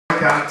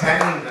kind of tame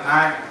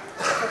tonight.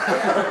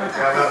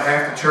 Got about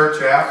half the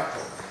church out.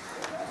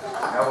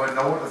 I wouldn't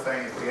know what to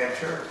think if we had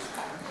church.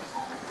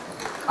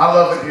 I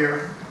love it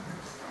here.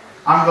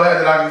 I'm glad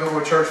that I can go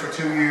to church for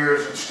 2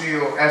 years and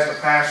still, as the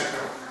pastor,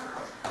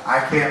 I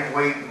can't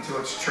wait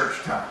until it's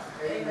church time.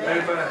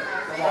 Amen.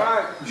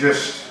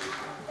 Just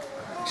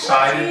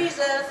excited.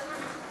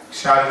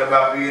 Excited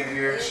about being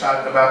here.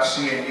 Excited about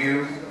seeing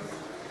you.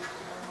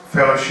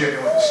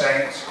 Fellowshipping with the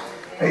saints.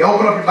 Hey,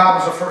 open up your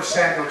Bibles to 1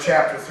 Samuel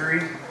chapter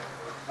 3.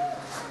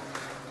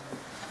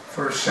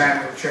 1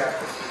 Samuel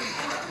chapter 3.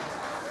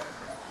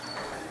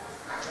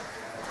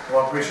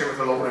 Well, I appreciate what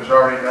the Lord has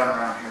already done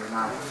around here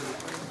tonight.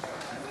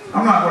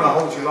 I'm not going to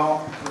hold you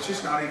long. It's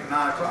just not even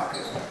 9 o'clock,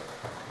 is it?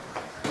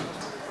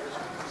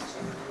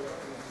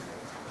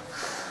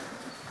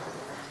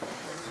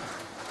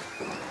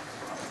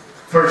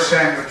 First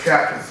Samuel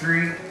chapter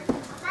 3.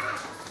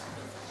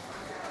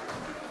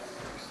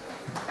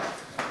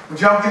 Would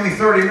y'all give me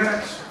 30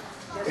 minutes?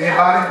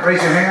 Anybody?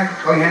 Raise your hand.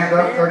 Throw your hand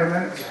up. 30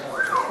 minutes. 4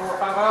 or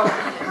 5 hours.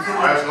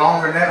 That's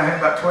longer than that. I had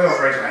about 12.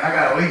 Raise your hand. I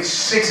got at least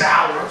 6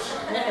 hours.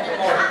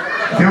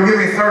 If you'll give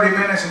me 30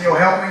 minutes and you'll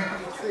help me.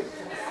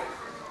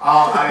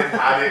 Oh,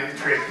 I didn't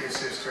trick you,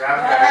 sister.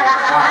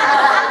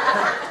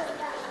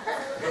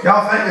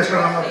 Y'all think this when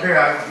I'm up here,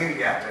 I can get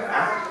you out there.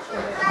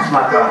 I'm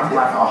like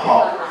a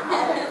hawk.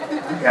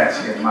 I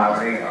got you in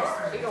my radar.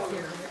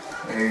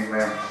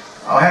 Amen.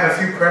 I had a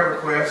few prayer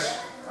requests.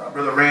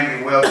 Brother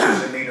Randy Welch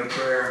is in need of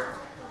prayer.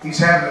 He's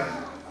having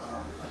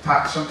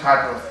some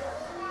type of,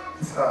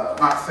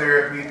 not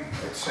therapy,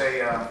 it's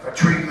a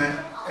treatment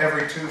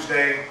every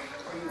Tuesday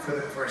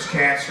for his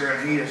cancer,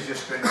 and he has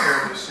just been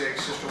terribly sick.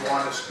 Sister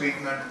Wanda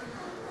Speakman,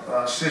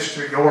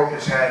 Sister York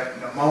has had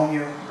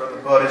pneumonia. Brother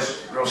Bud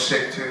is real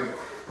sick too.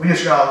 We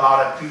just got a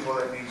lot of people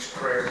that needs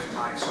prayer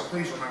tonight, so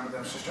please remember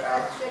them, Sister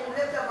Alex.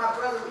 Lift up my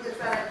brother. We just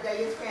found out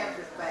today his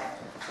cancer's back.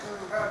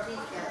 Harold T.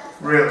 cancer.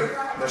 Really?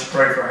 Let's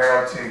pray for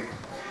Harold T.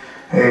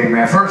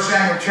 Amen. 1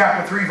 Samuel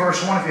chapter 3,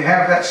 verse 1. If you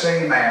have that,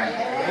 say amen.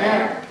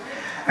 Amen.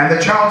 And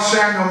the child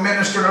Samuel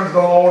ministered unto the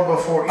Lord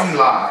before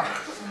Eli.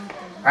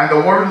 And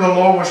the word of the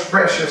Lord was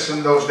precious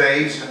in those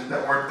days. And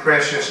that word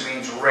precious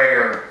means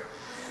rare.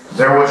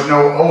 There was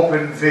no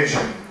open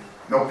vision,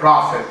 no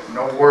prophet,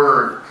 no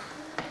word.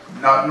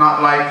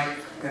 Not like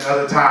in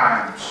other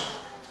times.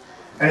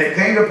 And it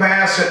came to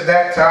pass at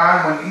that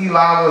time when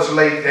Eli was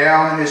laid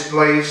down in his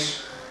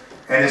place,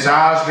 and his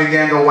eyes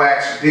began to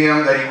wax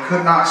dim, that he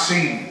could not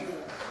see.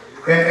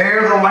 And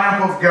ere the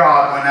lamp of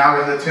God went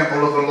out in the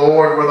temple of the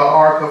Lord, where the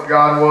ark of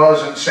God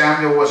was, and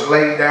Samuel was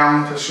laid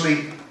down to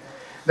sleep,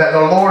 that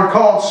the Lord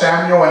called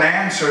Samuel and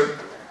answered.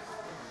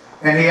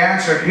 And he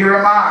answered, Here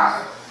am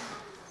I.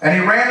 And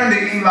he ran unto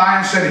Eli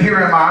and said, Here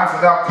am I, for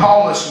thou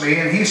callest me.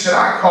 And he said,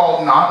 I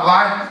called not,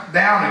 lie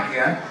down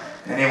again.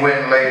 And he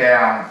went and lay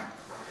down.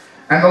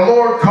 And the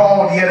Lord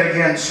called yet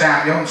again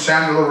Samuel. And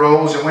Samuel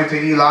arose and went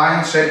to Eli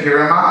and said, Here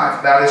am I,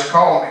 for thou didst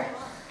call me.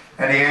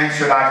 And he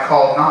answered, I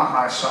called not,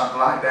 my son,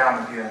 lie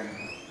down again.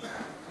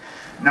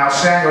 Now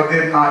Samuel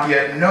did not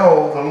yet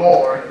know the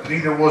Lord,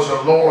 neither was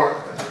the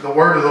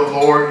word of the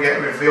Lord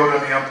yet revealed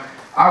unto him.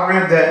 I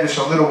read that just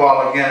a little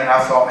while again, and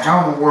I thought,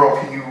 how in the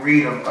world can you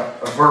read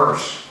a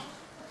verse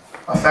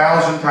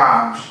 1,000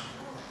 times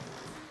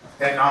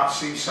and not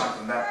see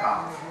something that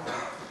powerful?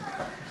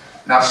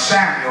 Now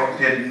Samuel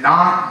did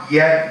not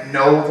yet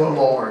know the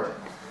Lord.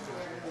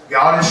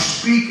 God is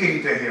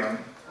speaking to him.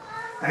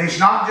 And he's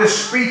not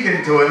just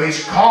speaking to him,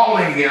 he's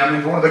calling him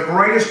into one of the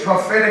greatest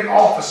prophetic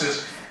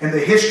offices in the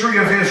history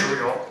of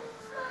Israel.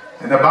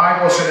 And the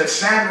Bible said that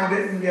Samuel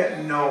didn't yet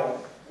know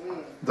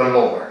the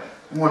Lord.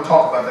 And we'll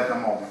talk about that in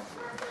a moment.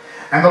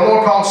 And the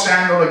Lord called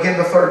Samuel again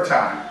the 3rd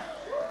time.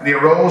 And he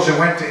arose and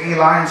went to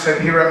Eli and said,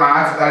 Here am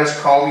I, for thou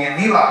hast called me.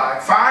 And Eli,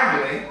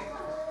 finally,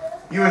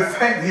 you would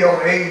think the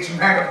old aged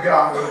man of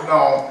God would have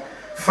known.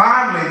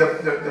 Finally,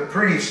 the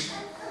priest,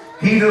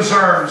 he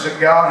discerns that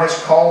God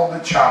has called the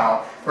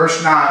child.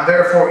 Verse 9,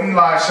 Therefore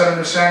Eli said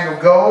unto Samuel,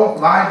 Go,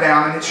 lie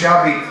down, and it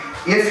shall be,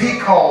 if he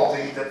call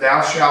thee, that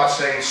thou shalt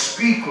say,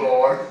 Speak,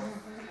 Lord,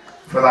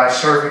 for thy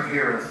servant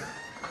heareth.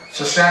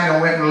 So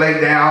Samuel went and lay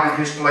down in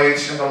his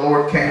place, and the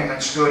Lord came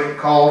and stood and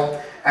called,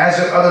 as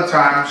at other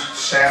times,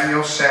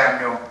 Samuel,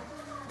 Samuel.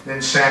 Then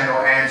Samuel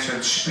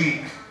answered,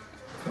 Speak,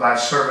 for thy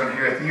servant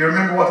heareth. You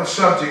remember what the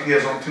subject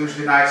is on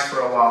Tuesday nights for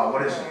a while.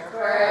 What is it?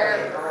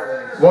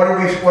 Prayer. What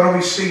are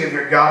we seeing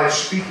here? God is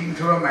speaking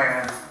to a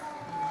man,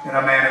 and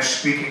a man is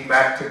speaking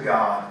back to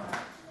God.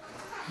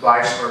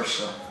 Vice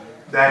versa.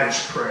 That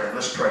is prayer.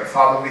 Let's pray.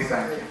 Father, we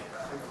thank you.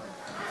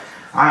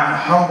 I am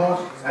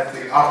humbled at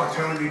the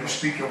opportunity to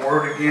speak your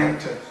word again,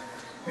 to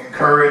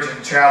encourage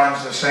and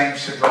challenge the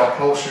saints to draw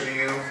closer to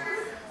you.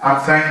 I'm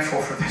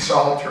thankful for this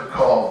altar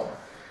call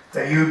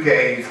that you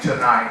gave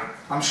tonight.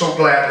 I'm so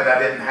glad that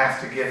I didn't have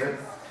to give it.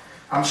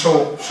 I'm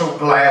so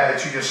glad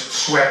that you just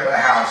swept the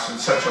house in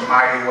such a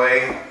mighty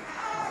way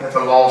that the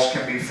lost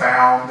can be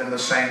found and the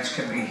saints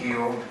can be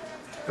healed.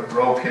 The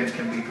broken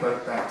can be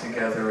put back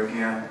together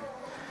again.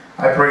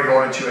 I pray,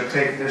 Lord, that you would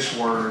take this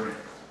word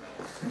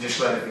and just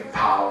let it be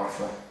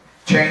powerful.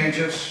 change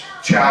us,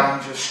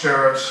 challenge us,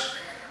 stir us.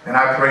 And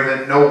I pray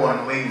that no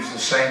one leaves the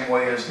same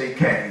way as they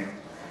came.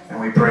 And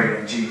we pray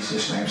in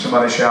Jesus' name.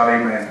 Somebody shout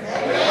amen.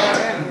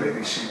 Amen. You may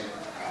be seated.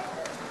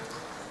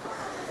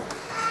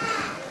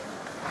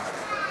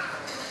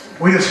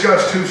 We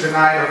discussed Tuesday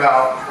night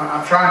about,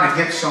 I'm trying to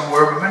get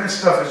somewhere, but man, this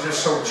stuff is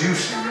just so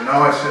juicy, you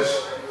know.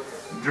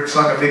 It's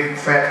like a big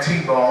fat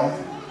T-bone.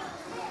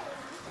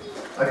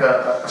 Like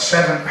a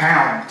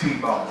 7-pound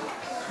T-bone.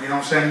 You know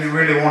what I'm saying? You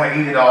really want to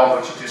eat it all,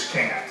 but you just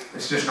can't.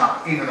 It's just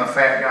not, even a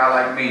fat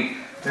guy like me,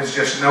 there's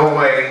just no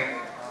way.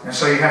 And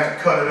so you have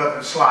to cut it up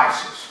in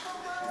slices.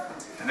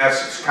 And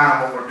that's kind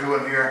of what we're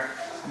doing here.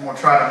 I'm going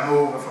to try to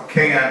move if I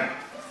can.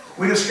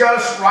 We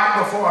discussed right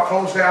before I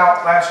closed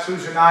out last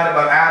Tuesday night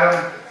about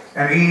Adam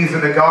and Eve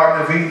in the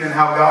Garden of Eden and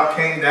how God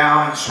came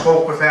down and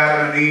spoke with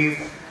Adam and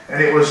Eve.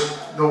 And it was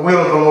the will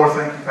of the Lord.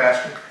 Thank you,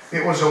 Pastor.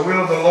 It was the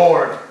will of the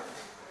Lord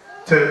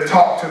to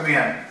talk to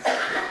men.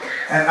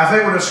 And I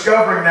think we're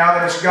discovering now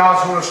that it's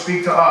God's will to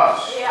speak to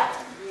us. Yeah.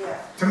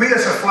 To me,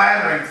 that's a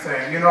flattering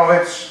thing. You know,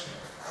 it's...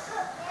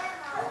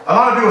 A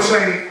lot of people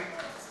say,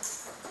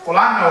 well,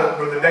 I know,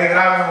 Brother David,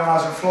 I remember when I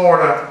was in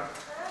Florida,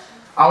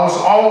 I was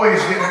always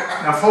getting...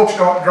 Now, folks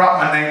don't drop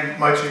my name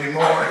much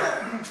anymore.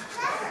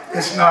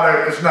 It's not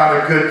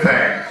a good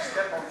thing.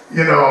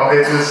 You know,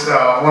 it's just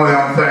one of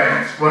them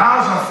things. When I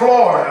was in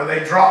Florida,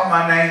 they dropped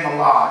my name a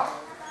lot.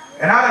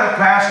 And I had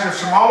pastors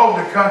from all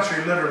over the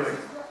country, literally,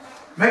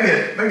 maybe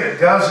a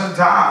dozen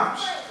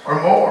times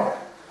or more.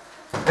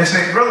 They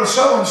say, Brother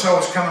so-and-so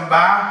is coming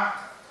by,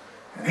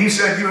 and he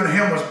said you and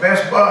him was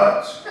best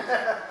buds.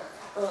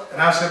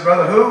 And I said,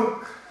 Brother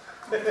who?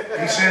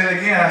 He said it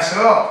again. I said,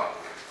 oh,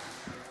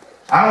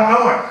 I don't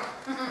know him.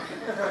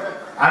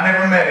 I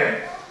never met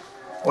him.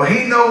 Well,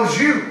 he knows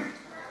you.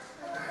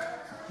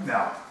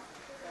 No.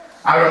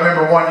 I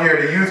remember one year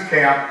at a youth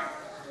camp,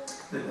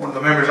 one of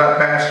the members I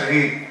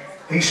pastored,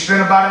 he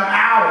spent about an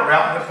hour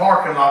out in the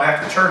parking lot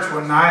after church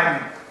one night,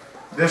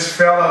 and this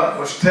fella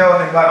was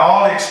telling him about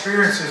all the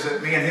experiences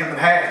that me and him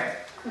had,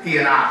 he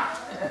and I.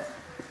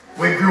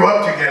 We grew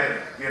up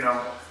together, you know.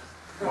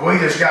 We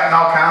just got in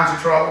all kinds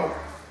of trouble.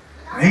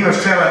 And he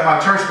was telling my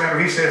church member,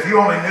 he said, if you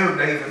only knew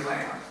David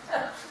Lamb,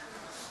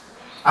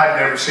 I'd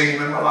never seen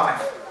him in my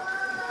life.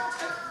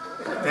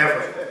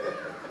 Never.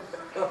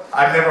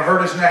 I'd never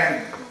heard his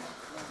name.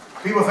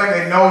 People think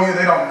they know you,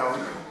 they don't know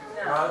you.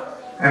 No.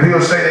 And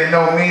people say they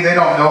know me, they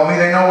don't know me.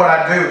 They know what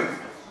I do.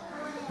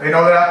 They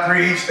know that I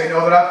preach, they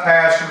know that I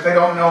pastor, but they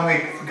don't know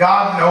me.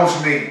 God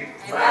knows me.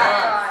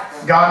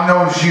 God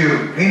knows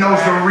you. He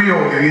knows the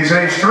real you. He's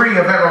three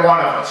of every one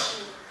of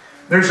us.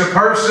 There's a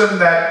person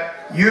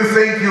that you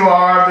think you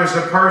are. There's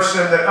a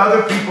person that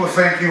other people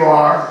think you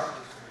are.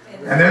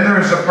 And then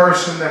there's a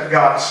person that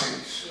God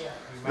sees.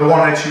 The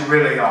one that you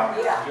really are.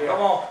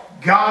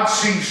 God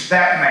sees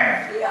that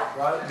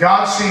man.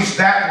 God sees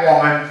that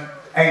woman.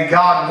 And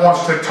God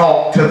wants to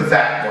talk to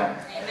that one.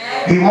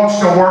 He wants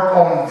to work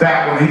on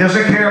that one. He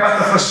doesn't care about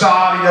the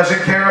facade. He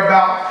doesn't care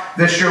about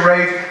the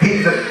charade.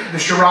 The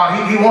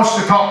charade. He wants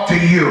to talk to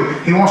you.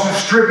 He wants to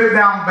strip it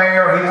down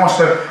bare. He wants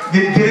to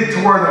get it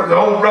to where the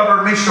old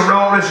rubber meets the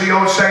road, as the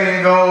old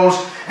saying goes.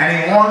 And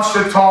he wants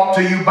to talk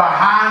to you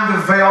behind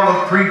the veil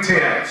of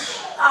pretense.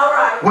 All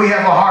right. We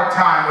have a hard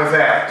time with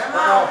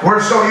that.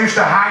 We're so used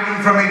to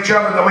hiding from each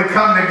other that we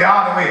come to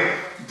God and we,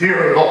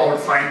 dear Lord,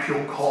 thank you,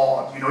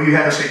 God. You know, you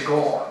have to say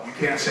God. You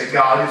can't say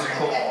God. You say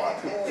God.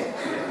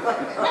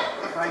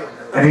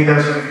 And he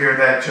doesn't hear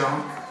that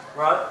junk.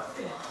 Right.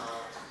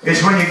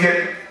 It's when you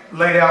get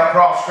laid out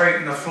prostrate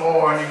in the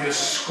floor and you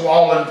just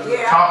squalling to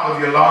the top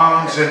of your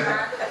lungs,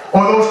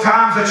 or those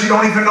times that you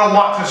don't even know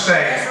what to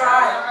say. That's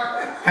right.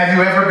 Have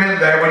you ever been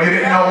there when you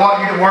didn't know what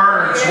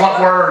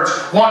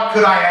what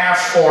could I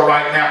ask for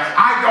right now?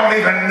 I don't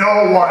even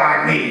know what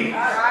I need.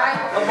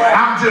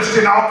 I'm just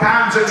in all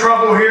kinds of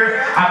trouble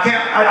here.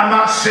 I'm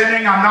not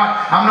sinning. I'm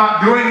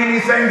not doing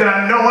anything that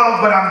I know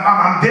of, but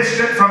I'm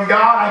distant from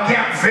God. I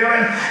can't feel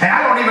Him, and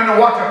I don't even know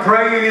what to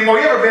pray anymore.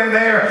 You ever been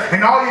there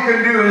and all you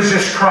can do is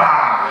just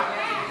cry?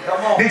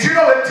 Did you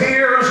know that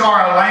tears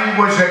are a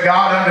language that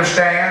God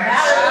understands?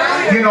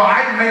 You know,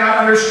 I may not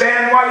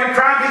understand why you're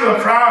crying. People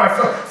will cry.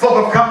 Folk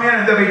will come in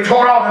and they'll be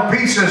torn all to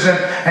pieces.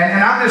 And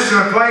I'm just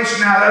in a place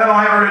now that I don't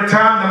have any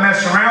time to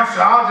mess around.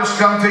 So I'll just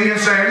come to you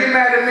and say, are you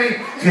mad at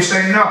me? You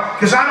say, no.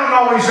 Because I don't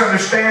always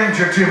understand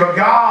your tears. But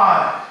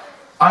God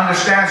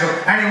understands them.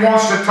 And He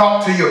wants to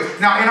talk to you.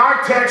 Now, in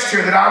our text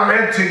here that I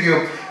read to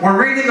you, we're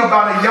reading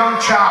about a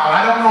young child.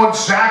 I don't know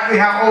exactly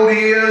how old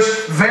he is.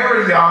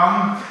 Very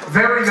young,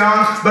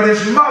 but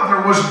his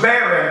mother was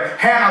barren.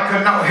 Hannah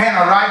could not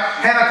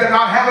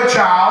have a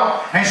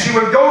child, and she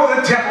would go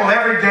to the temple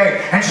every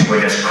day, and she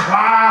would just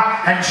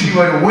cry, and she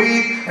would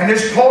weep. And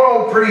this poor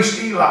old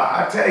priest Eli,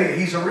 I tell you,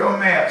 he's a real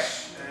mess.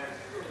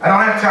 I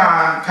don't have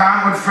time.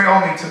 Time would fail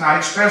me tonight,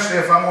 especially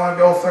if I want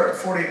to go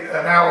 40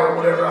 an hour or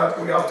whatever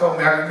y'all told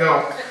me I could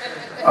go.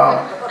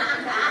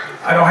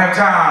 I don't have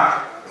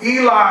time.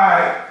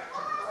 Eli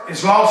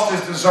has lost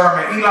his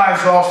discernment. Eli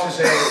has lost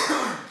his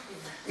head.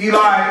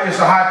 Eli is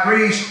a high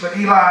priest, but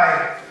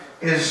Eli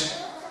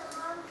is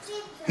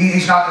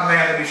He's not the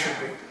man that he should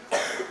be.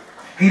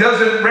 He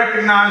doesn't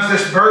recognize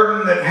this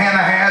burden that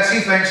Hannah has. He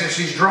thinks that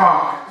she's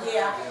drunk.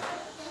 Yeah.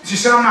 She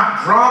said, I'm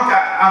not drunk,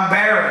 I'm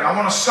barren. I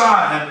want a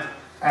son.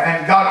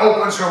 And God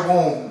opens her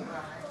womb.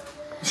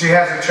 She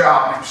has a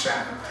child named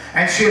Samuel.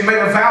 And she had made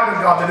a vow to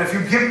God that if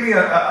you give me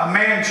a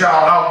man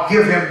child, I'll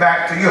give him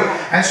back to you.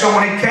 And so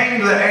when he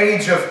came to the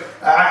age of,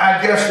 I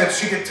guess that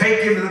she could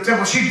take him to the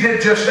temple, she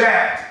did just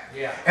that.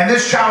 Yeah. And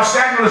this child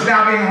Samuel is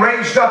now being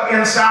raised up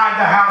inside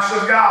the house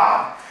of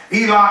God.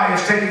 Eli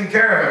is taking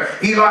care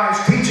of him. Eli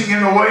is teaching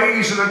him the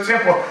ways of the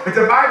temple. But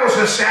the Bible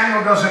says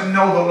Samuel doesn't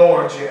know the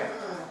Lord yet.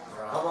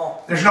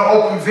 There's no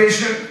open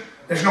vision.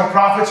 There's no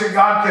prophets that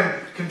God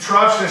can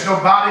trust. There's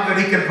nobody that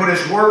he can put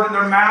his word in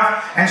their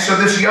mouth. And so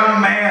this young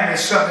man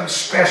is something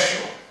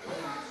special.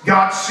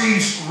 God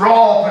sees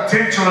raw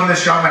potential in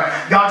this young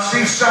man. God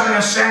sees something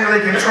in Samuel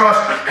he can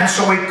trust. And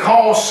so he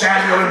calls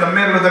Samuel in the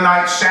middle of the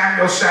night,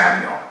 Samuel,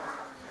 Samuel.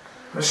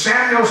 But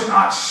Samuel's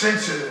not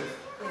sensitive.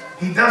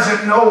 He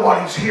doesn't know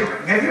what he's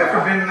hearing. Have you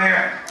ever been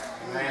there?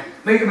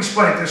 Let me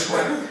explain it this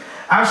way.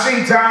 I've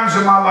seen times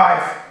in my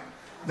life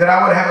that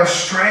I would have a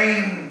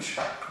strange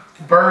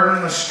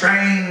burden, a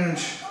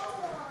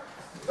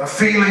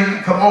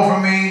feeling come over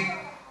me.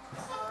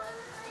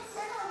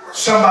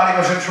 Somebody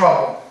was in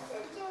trouble.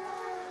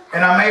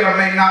 And I may or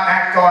may not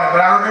act on it,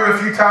 but I remember a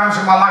few times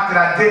in my life that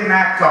I didn't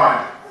act on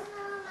it.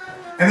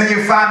 And then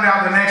you find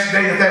out the next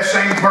day that that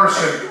same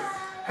person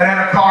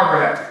had a car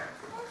wreck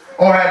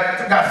or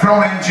got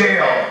thrown in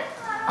jail.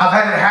 I've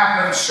had it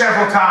happen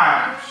several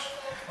times.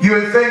 You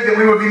would think that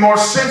we would be more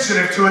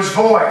sensitive to his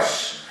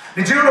voice.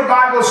 Did you know the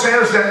Bible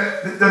says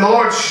that the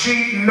Lord's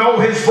sheep know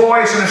his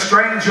voice, and a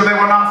stranger they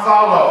will not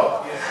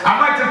follow? I'd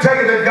like to tell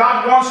you that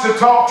God wants to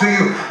talk to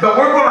you, but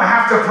we're going to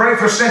have to pray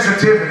for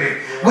sensitivity.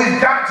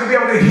 We've got to be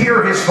able to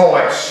hear his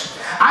voice.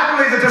 I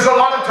believe that there's a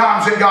lot of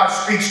times that God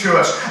speaks to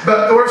us,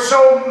 but we're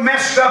so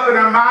messed up in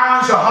our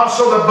minds, the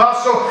hustle, the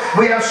bustle.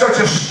 We have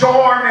such a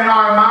storm in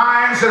our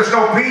minds. There's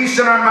no peace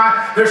in our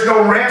mind. There's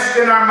no rest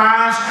in our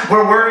minds.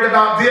 We're worried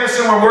about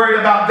this and we're worried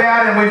about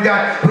that, and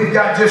we've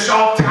got just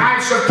all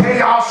types of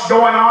chaos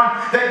going on.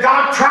 That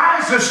God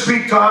tries to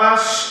speak to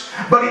us,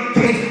 but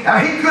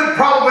he could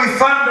probably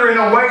thunder in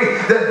a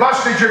way that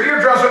busted your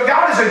eardrums. But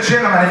God is a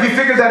gentleman. Have you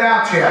figured that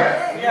out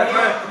yet? Yeah,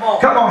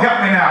 come on, help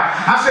me now.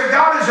 I said,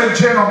 God is a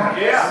gentleman.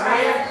 Yeah.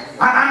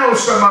 I know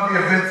some of you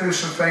have been through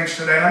some things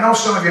today, and I know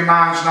some of your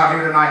mind's not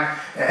here tonight,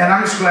 and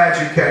I'm just glad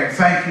you came.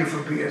 Thank you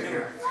for being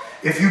here.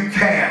 If you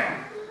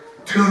can,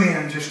 tune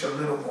in just a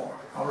little more,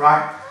 all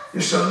right?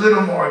 Just a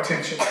little more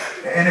attention.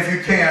 And if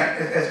you can't,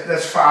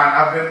 that's fine.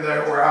 I've been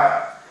there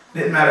where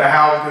didn't matter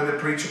how good the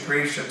preacher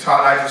preached or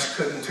taught, I just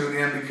couldn't tune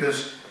in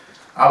because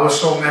I was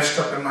so messed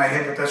up in my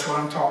head, but that's what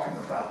I'm talking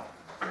about.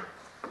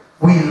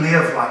 We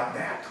live like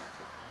that.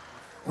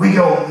 We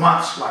go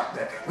months like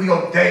that. We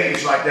go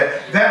days like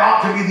that. That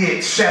ought to be the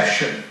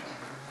exception,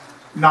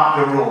 not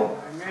the rule.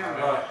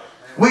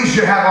 We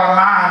should have our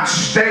minds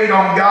stayed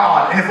on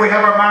God. And if we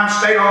have our minds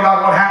stayed on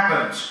God, what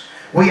happens?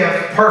 We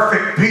have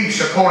perfect peace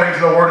according to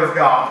the Word of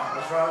God.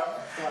 That's right.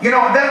 You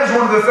know, that is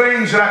one of the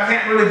things that I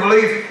can't really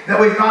believe that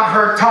we've not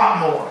heard taught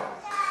more.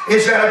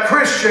 Is that a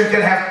Christian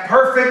can have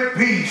perfect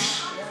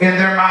peace in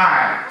their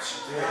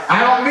minds. I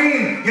don't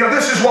mean, you know,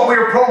 this is what we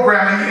were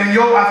programming, and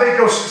I think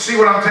you'll see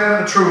what I'm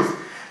telling the truth.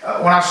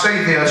 When I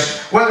say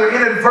this, whether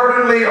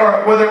inadvertently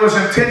or whether it was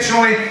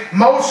intentionally,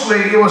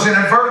 mostly it was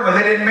inadvertently.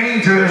 They didn't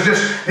mean to.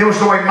 It was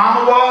the way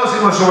Mama was.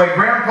 It was the way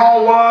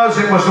Grandpa was.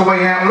 It was the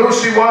way Aunt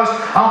Lucy was.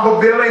 Uncle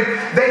Billy.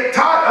 They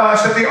taught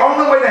us that the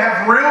only way to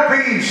have real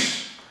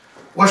peace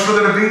was for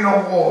there to be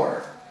no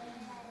war.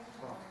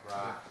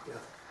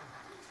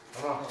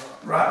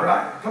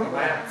 Right. Come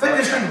on.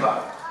 Think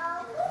about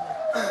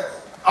it.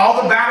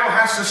 All the battle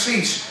has to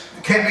cease.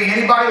 Can't be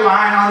anybody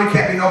lying on you.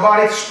 Can't be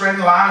nobody spreading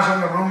lies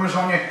on you, rumors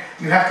on you.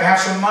 You have to have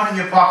some money in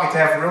your pocket to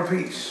have real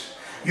peace.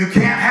 You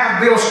can't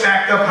have bills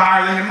stacked up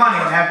higher than your money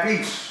and have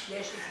peace.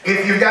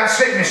 If you've got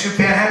sickness, you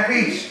can't have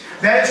peace.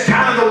 That is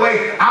kind of the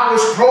way I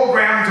was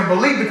programmed to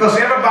believe, because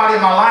everybody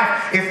in my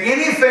life, if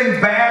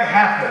anything bad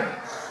happened,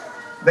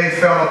 they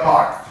fell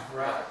apart.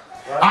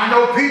 I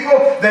know people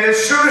that as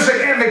soon as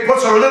the enemy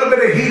puts a little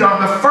bit of heat on,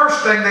 the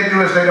first thing they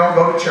do is they don't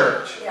go to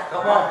church.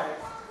 Come on.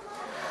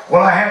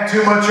 Well, I have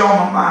too much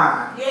on my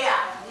mind. Yeah.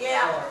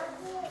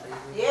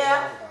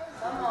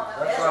 Come on.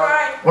 That's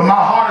right. When my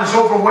heart is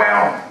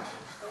overwhelmed,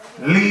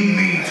 lead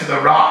me to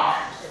the rock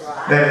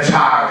that is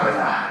higher than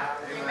I.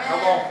 Come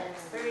on.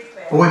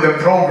 But we've been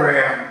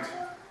programmed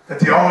that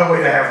the only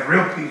way to have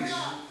real peace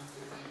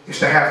is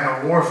to have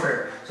no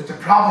warfare. But the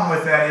problem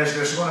with that is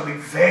there's going to be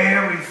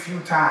very few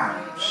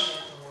times,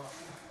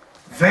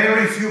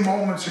 very few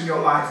moments in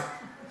your life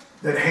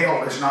that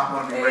hell is not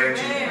going to be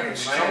raging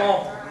against you. Come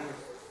on.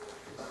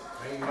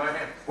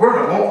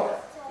 We're in a war.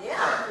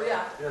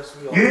 Yeah. Yes,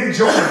 we are. You didn't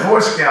join the Boy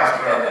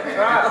Scouts,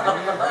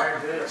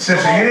 brother.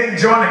 Sister, you didn't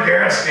join the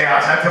Girl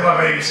Scouts. I tell my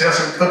baby, sell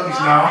some cookies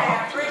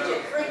now. Preach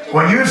it.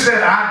 When you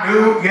said, I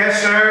do,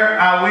 yes sir,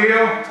 I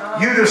will,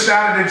 you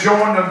decided to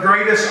join the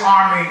greatest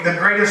army, the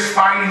greatest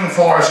fighting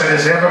force that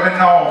has ever been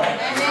known.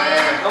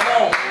 Come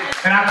on.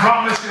 And I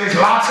promise you there's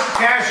lots of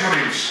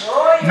casualties.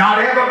 Not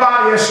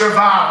everybody has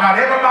survived. Not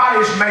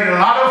everybody has made it.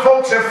 A lot of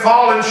folks have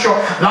fallen short.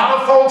 A lot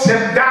of folks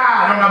have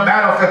died on the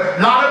battlefield.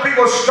 A lot of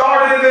people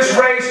started in this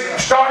race,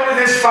 started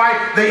in this fight,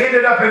 they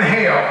ended up in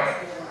hell.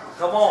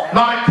 Come on. A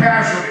lot of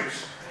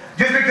casualties.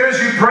 Just because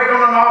you prayed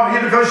on an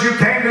altar, just because you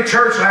came to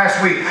church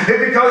last week,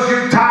 just because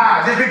you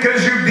tithed, just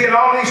because you did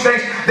all these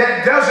things,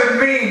 that doesn't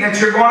mean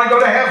that you're going to go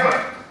to heaven.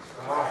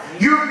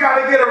 You've got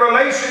to get a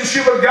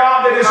relationship with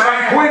God that is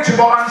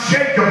unquenchable,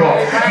 unshakable.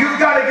 You've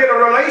got to get a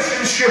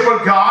relationship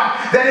with God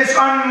that is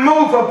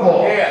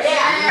unmovable.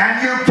 And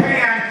you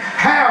can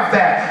have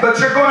that. But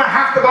you're going to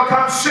have to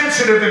become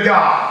sensitive to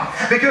God.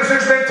 Because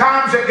there's been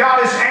times that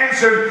God has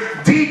answered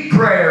deep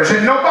prayers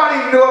and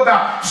nobody knew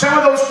about. Some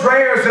of those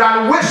prayers that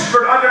I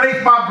whispered underneath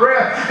my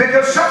breath.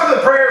 Because some of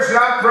the prayers that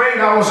I prayed,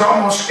 I was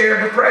almost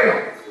scared to pray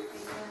them.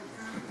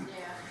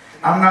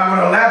 I'm not going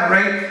to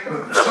elaborate.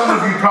 Some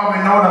of you probably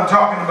know what I'm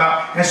talking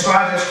about. And so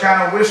I just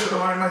kind of whispered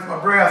underneath my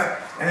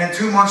breath. And then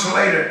 2 months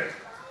later,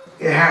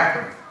 it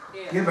happened.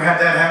 You ever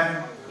had that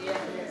happen?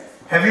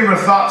 Have you ever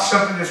thought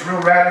something just real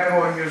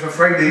radical and you was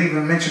afraid to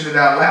even mention it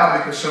out loud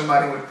because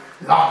somebody would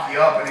lock you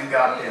up and then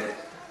God did it?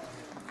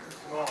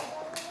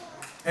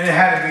 And it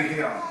had to be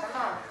Him.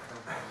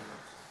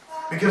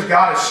 Because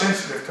God is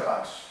sensitive to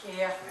us.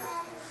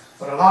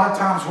 But a lot of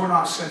times we're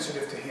not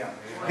sensitive to Him.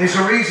 It's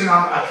the reason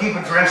I keep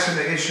addressing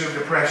the issue of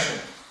depression.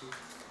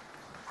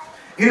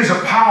 It is a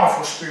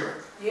powerful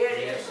spirit.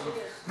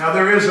 Now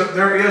there is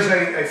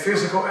a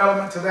physical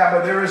element to that,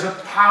 but there is a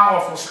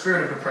powerful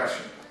spirit of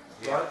depression.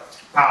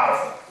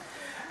 Powerful.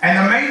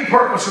 And the main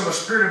purpose of a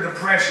spirit of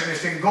depression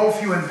is to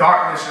engulf you in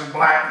darkness and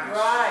blackness.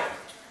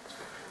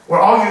 Where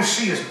all you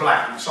see is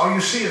blackness. All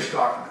you see is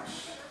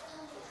darkness.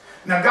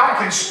 Now God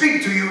can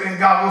speak to you and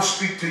God will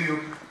speak to you.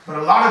 But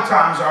a lot of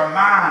times our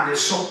mind is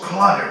so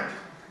cluttered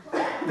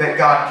that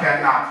God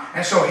cannot.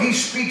 And so He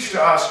speaks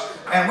to us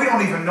and we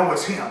don't even know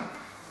it's Him.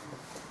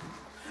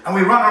 And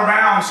we run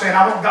around saying,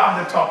 I want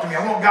God to talk to me.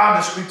 I want God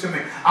to speak to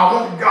me. I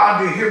want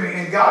God to hear me.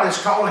 And God is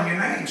calling your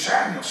name.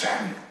 Samuel,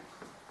 Samuel.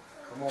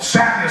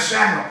 Samuel,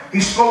 Samuel. He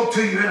spoke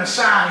to you in a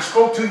sign. He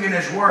spoke to you in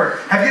His Word.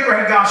 Have you ever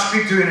had God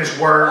speak to you in His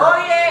Word? Oh,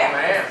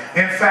 yeah.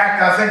 In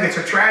fact, I think it's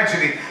a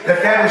tragedy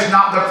that that is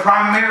not the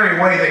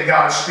primary way that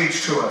God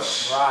speaks to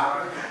us.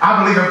 Right.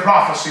 I believe in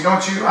prophecy,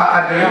 don't you?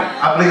 I do.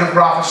 I believe in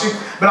prophecy.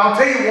 But I'll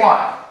tell you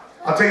what.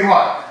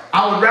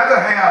 I would rather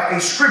have a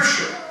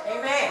scripture.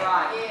 Amen.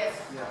 Right. Yes.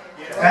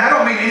 And I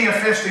don't mean any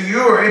offense to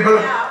you or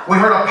anybody. We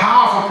heard a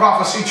powerful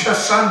prophecy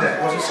just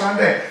Sunday. Was it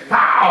Sunday?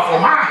 Powerful.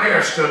 My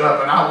hair stood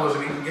up and I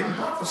wasn't even getting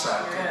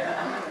prophesied to.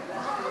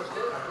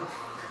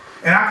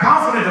 And I'm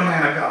confident the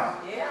man of God.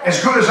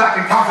 As good as I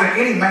can confident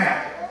any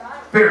man.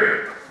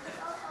 Period.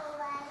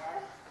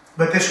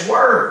 But this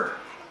word,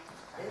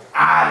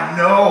 I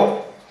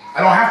know. I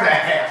don't have to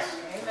ask.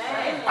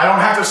 I don't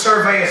have to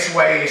survey its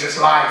ways, its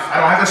life. I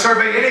don't have to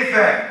survey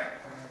anything.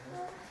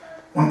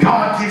 When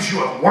God gives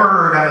you a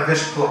word out of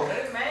this book,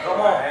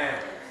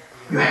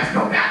 you have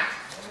no doubt.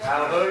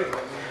 Hallelujah.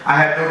 I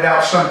had no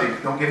doubt Sunday,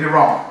 don't get me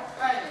wrong.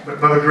 But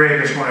Brother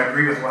Greg is going to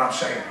agree with what I'm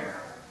saying here.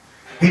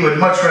 He would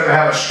much rather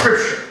have a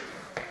scripture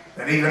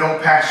than even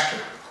old pastor.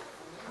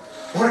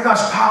 The Word of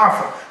God's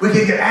powerful. We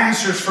can get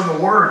answers from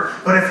the Word,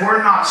 but if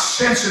we're not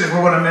sensitive,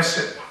 we're going to miss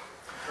it.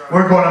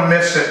 We're going to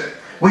miss it.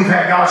 We've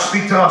had God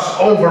speak to us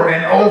over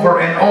and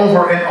over and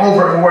over and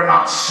over, and we're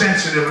not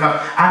sensitive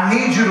enough. I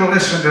need you to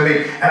listen to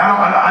me. And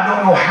I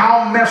don't know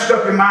how messed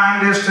up your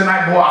mind is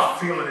tonight. Boy, I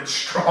feel it. It's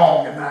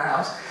strong in the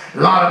house. A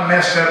lot of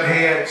messed up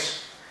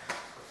heads.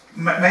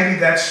 Maybe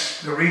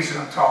that's the reason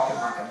I'm talking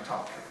like I'm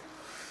talking.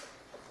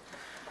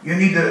 You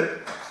need to...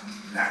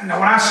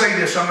 Now, when I say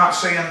this, I'm not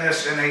saying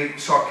this in a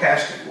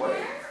sarcastic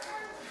way.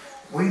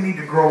 We need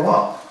to grow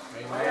up.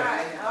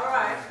 Amen. All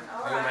right.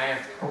 Amen.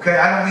 Okay,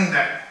 I don't mean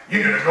that.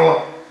 You're going to grow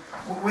up.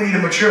 We need to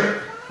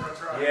mature.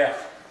 Yeah.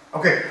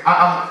 Okay,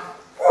 I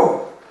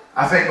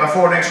think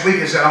before next week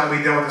is that I'm going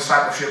to be done with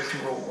discipleship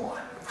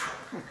 201.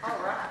 All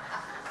right.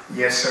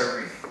 Yes,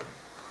 sir.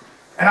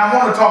 And I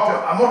want to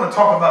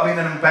talk about being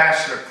an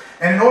ambassador.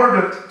 And in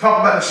order to talk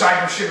about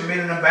discipleship and being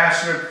an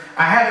ambassador,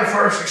 I had to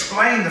first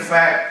explain the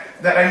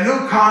fact that a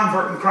new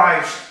convert in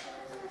Christ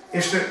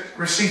is to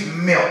receive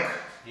milk.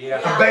 Yeah.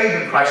 A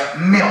babe in Christ,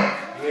 milk.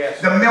 Yes.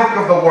 The milk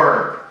of the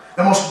Word.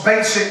 The most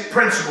basic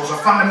principles, the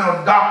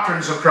fundamental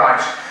doctrines of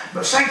Christ.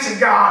 But saints of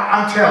God,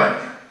 I'm telling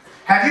you,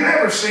 have you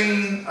ever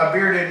seen a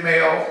bearded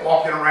male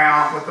walking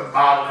around with a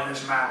bottle in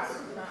his mouth?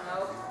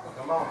 No.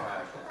 Come on,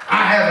 man.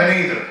 I haven't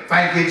either.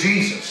 Thank you,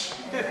 Jesus.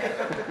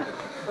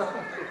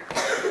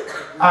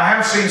 I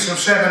have seen some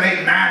 7,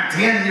 8, 9,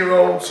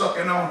 10-year-olds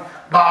sucking on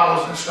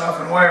bottles and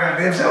stuff and wearing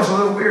bibs. That was a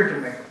little weird to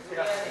me.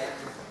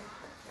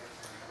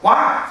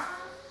 Why?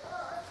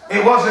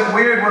 It wasn't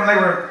weird when they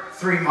were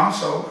 3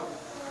 months old.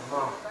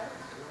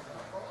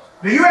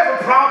 Do you have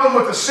a problem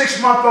with a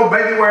 6-month-old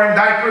baby wearing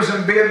diapers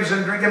and bibs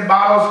and drinking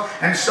bottles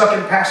and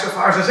sucking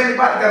pacifiers? Has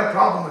anybody got a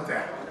problem with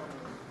that?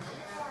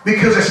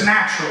 Because it's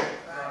natural.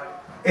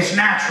 It's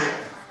natural.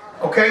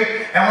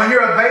 Okay? And when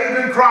you're a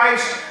babe in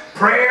Christ,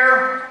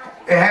 prayer,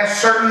 it has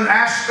certain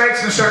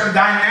aspects and certain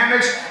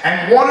dynamics.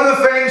 And one of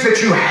the things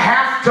that you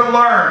have to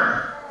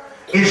learn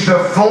is the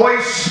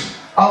voice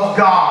of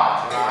God.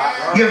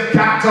 You've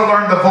got to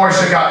learn the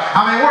voice of God.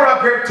 I mean, we're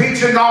up here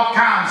teaching all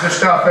kinds of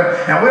stuff,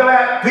 and we'll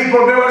have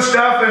people doing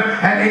stuff,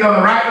 and you know,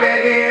 the right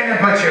leg in, and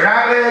put your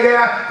right leg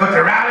out, put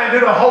the right leg,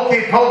 do the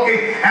hokey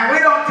pokey, and we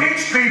don't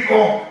teach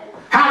people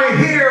how to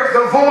hear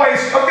the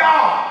voice of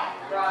God.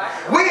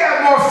 We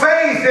have more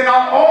faith in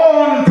our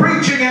own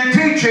preaching and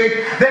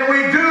teaching than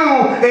we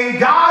do in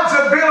God's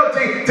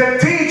ability to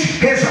teach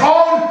His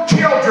own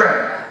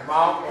children.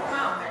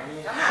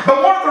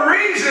 But one of the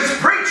reasons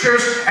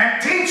preachers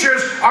and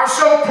teachers are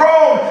so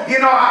prone, you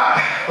know,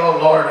 oh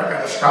Lord, I've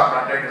got to stop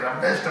right there because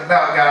I'm just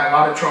about got in a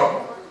lot of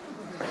trouble.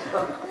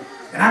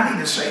 And I need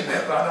to say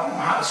that, but I don't know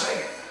how to say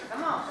it.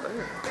 Come on.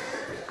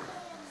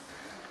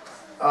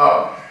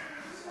 All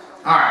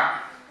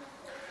right.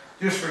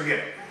 Just forget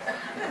it.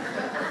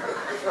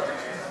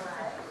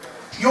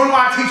 You know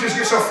why teachers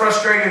get so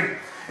frustrated?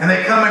 And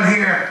they come in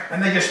here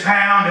and they just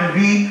pound and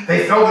beat.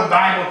 They throw the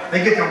Bible.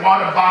 They get their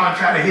water bottle and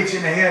try to hit you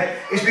in the head.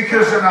 It's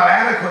because they're not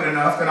adequate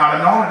enough. They're not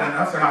anointed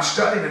enough. They're not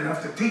studied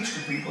enough to teach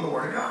the people the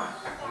Word of God.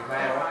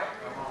 Amen.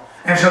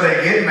 And so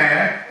they get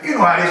mad. You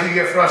know how it is when you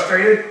get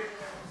frustrated.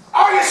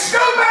 Are you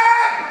stupid?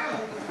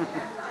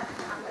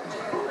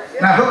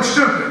 Now who's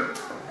stupid?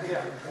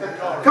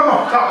 Come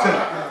on, talk to me.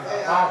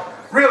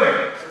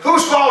 Really?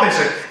 Whose fault is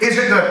it? Is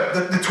it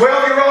the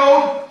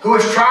 12-year-old who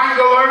is trying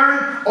to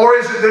learn, or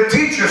is it the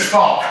teacher's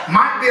fault?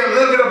 Might be a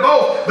little bit of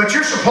both, but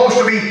you're supposed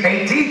to be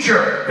a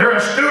teacher. You're a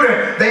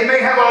student. They may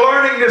have a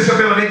learning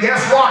disability.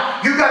 Guess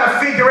what? You got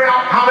to figure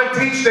out how to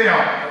teach them.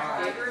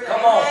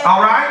 Come on.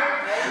 All right?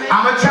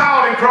 I'm a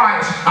child in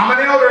Christ. I'm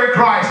an elder in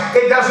Christ.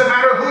 It doesn't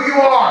matter who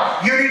you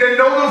are. You need to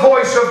know the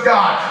voice of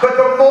God. But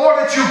the more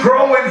that you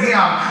grow in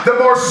Him,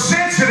 the more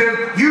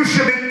sensitive you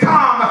should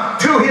become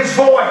to His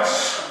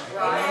voice.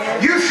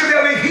 You should be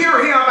able to hear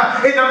Him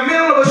in the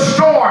middle of a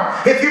storm.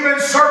 If you've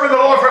been serving the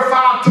Lord for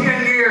 5,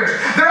 10 years,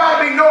 there ought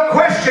to be no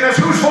question as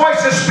whose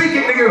voice is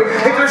speaking to you.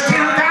 If there's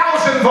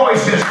 10,000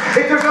 voices,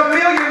 if there's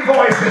 1,000,000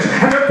 voices,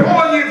 and they're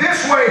pulling you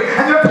this way,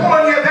 and they're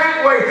pulling you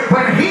that way,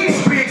 when He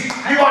speaks,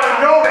 you ought to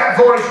know that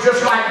voice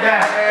just like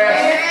that.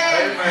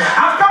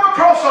 I've come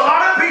across a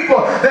lot of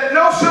people that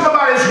know some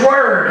about His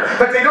Word,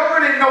 but they don't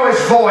really know His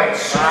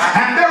voice.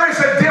 And there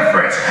is a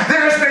difference.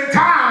 There's been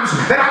times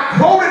that I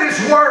quoted His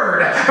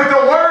Word, but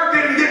the Word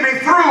didn't get me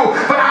through,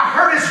 but I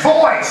heard His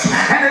voice,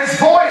 and His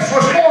voice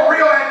was more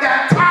real at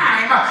that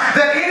time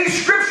than any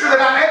scripture that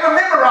I ever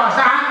memorized.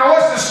 Now, I know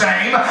it's the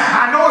same.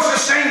 I know it's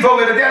the same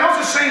validity. I know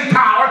it's the same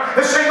power,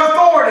 the same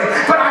authority,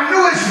 but I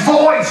knew His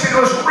voice, and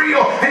it was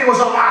real, and it was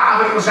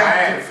alive, and it was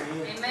active.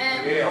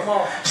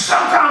 Amen.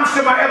 Sometimes,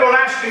 to my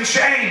everlasting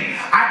shame,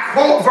 I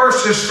quote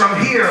verses from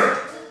here,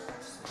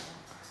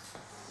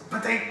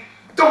 but they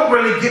don't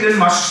really get in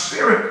my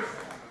spirit.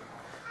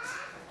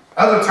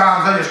 Other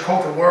times I just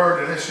quote the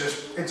word and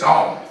it's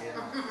on.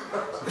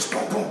 It's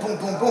boom, boom, boom,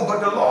 boom, boom.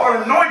 But the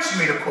Lord anoints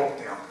me to quote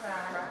them.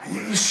 And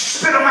you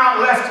spit them out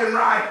left and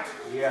right.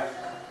 Yeah.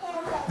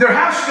 There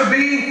has to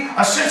be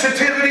a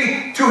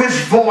sensitivity to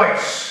His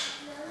voice.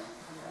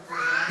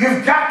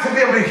 You've got to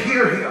be able to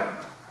hear Him.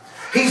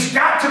 He's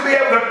got to be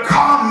able to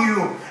calm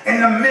you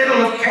in the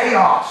middle of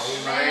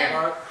chaos.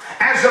 Amen.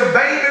 As a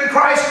babe in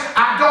Christ,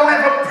 I don't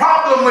have a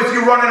problem with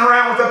you running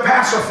around with a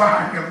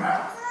pacifier in your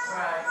mouth.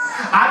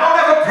 I don't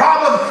have a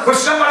problem with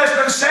somebody that's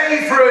been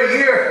saved for a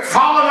year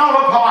falling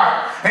all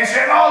apart and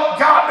saying, oh,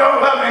 God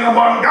don't love me no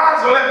more,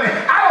 God's loving me.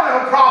 I don't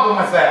have a problem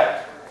with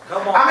that.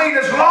 I mean,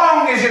 as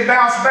long as you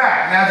bounce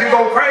back. Now, if you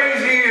go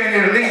crazy and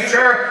you leave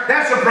church,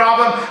 that's a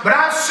problem. But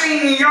I've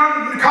seen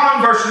young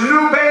converts,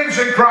 new babes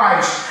in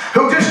Christ,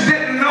 who just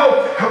didn't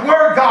know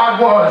where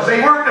God was.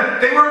 They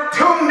weren't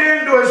tuned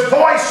into His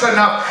voice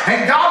enough.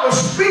 And God was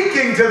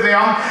speaking to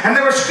them, and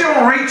they were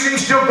still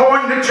reaching, still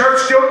going to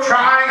church, still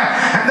trying.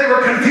 And they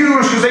were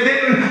confused because they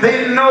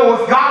didn't know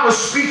if God was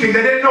speaking.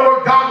 They didn't know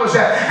where God was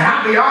at. And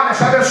I'll be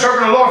honest, I've been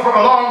serving the Lord for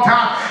a long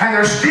time, and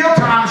there's still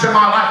times in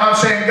my life I'm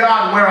saying,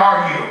 God, where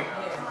are you?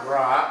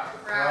 Right.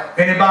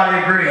 Anybody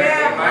agree?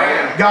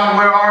 Yeah. God,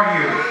 where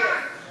are you?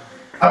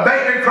 A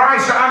babe in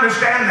Christ, I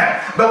understand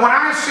that. But when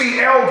I see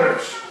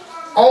elders,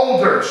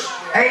 olders,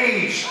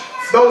 aged,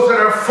 those that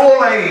are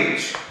full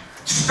age,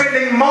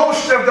 spending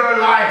most of their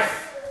life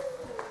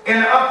in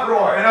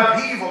uproar, in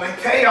upheaval, in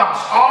chaos,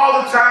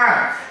 all the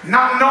time,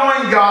 not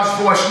knowing God's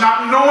voice,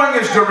 not knowing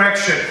His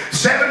direction,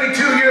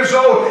 72 years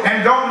old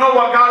and don't know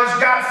what God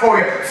has got for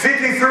you,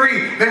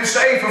 53, been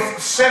saved for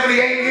 78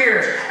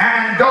 years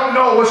and don't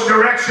know which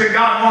direction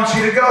God wants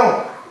you to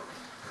go.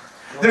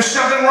 There's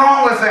something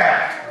wrong with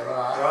that.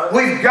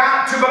 We've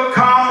got to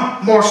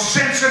become more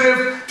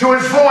sensitive to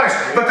His voice.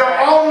 But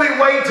the only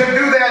way to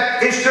do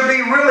that is to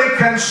be really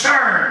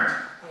concerned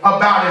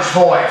about His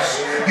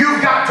voice.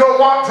 You've got to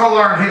want to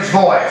learn His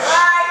voice.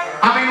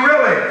 I mean,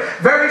 really,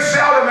 very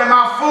seldom am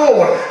I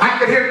fooled. I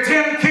could hear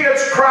 10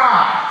 kids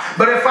cry.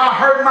 But if I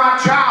heard my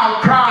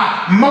child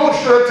cry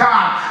most of the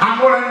time, I'm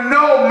going to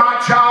know my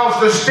child's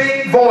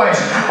distinct voice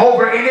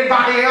over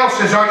anybody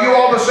else's. Are you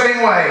all the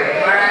same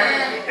way?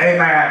 Amen.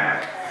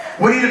 Amen.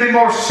 We need to be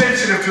more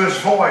sensitive to His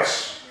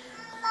voice.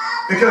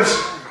 Because,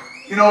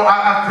 you know,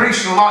 I've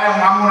preached a lot,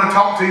 and I'm going to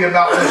talk to you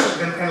about this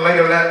in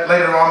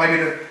later on,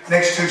 maybe the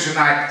next Tuesday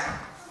night.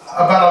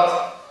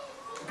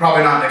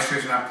 Probably not next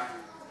Tuesday night.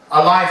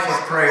 A life of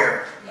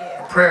prayer.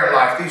 A prayer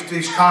life.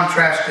 These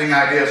contrasting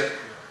ideas.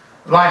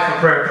 Life of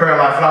prayer, prayer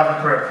life, life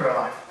of prayer, prayer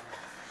life.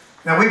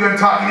 Now we've been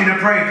taught you need to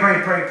pray,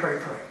 pray, pray, pray,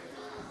 pray.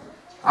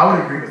 I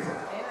would agree with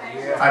that.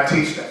 Yeah. I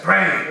teach that.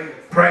 Pray,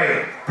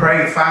 pray,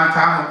 pray. Find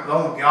time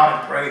alone with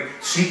God and pray.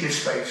 Seek His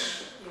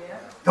face. Yeah.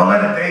 Don't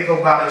let a day go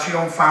by that you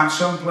don't find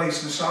some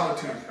place in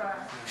solitude. Right.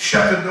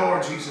 Shut the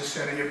door, Jesus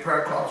said, in your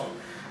prayer closet.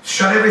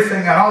 Shut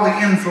everything out, all the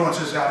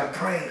influences out, and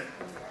pray.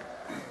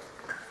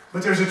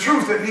 But there's a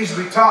truth that needs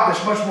to be taught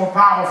that's much more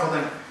powerful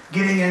than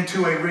getting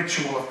into a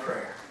ritual of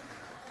prayer.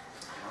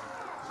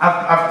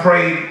 I've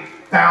prayed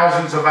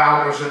thousands of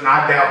hours, and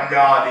I doubt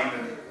God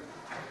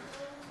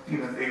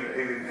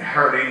even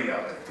heard any of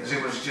it, because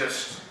it was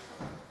just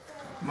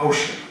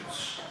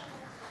motionless.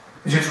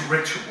 It's just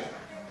ritual.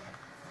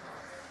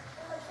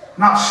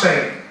 Not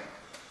saying,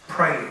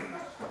 praying.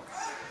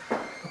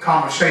 A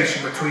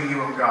conversation between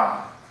you and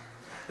God.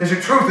 There's a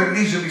truth that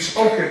needs to be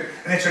spoken,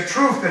 and it's a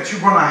truth that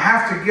you're going to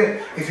have to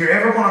get if you're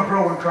ever going to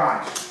grow in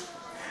Christ.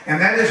 And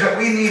that is that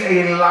we need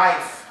a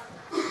life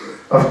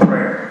of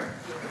prayer.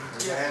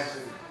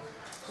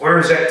 Where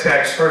is that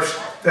text? 1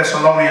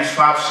 Thessalonians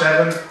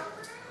 5:7.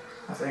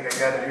 I think I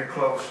got it here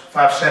close.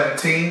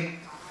 5:17.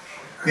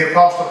 The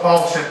Apostle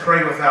Paul said,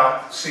 pray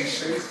without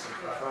ceasing.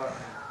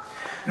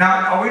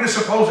 Now, are we to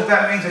suppose that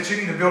that means that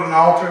you need to build an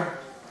altar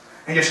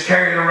and just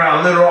carry it around,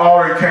 a literal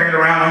altar, and carry it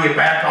around on your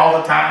back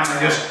all the time and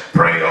just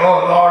pray,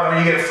 oh Lord,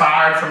 when you get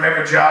fired from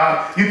every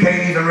job, you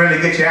can't even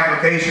really get your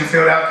application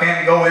filled out,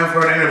 can't go in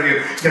for an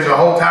interview because the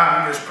whole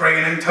time you're just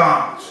praying in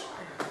tongues.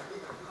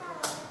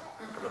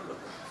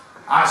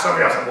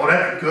 Somebody else said, well,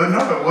 that'd be good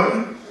enough, it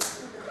wouldn't.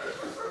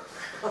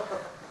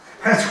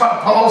 That's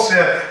what Paul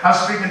said. I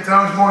speak in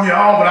tongues more than you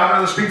all, but I'd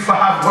rather speak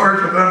 5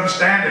 words with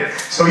understanding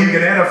so you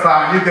can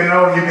edify, you can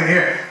know, you can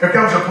hear. There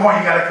comes a point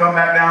you got to come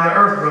back down to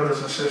earth,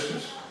 brothers and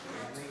sisters.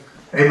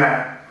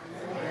 Amen.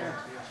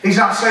 He's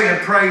not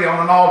saying pray on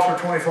an altar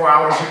 24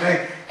 hours a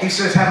day. He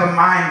says have a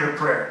mind of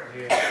prayer,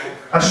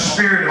 a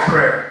spirit of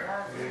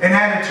prayer, an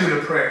attitude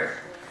of prayer.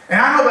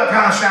 And I know that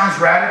kind of sounds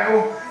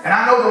radical, and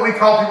I know that we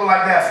call people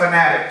like that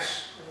fanatics.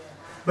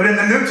 But in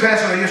the New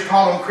Testament, they just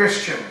call them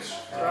Christians.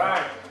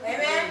 Right.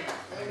 Amen.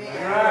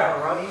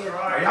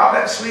 Are y'all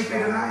that sleepy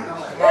tonight?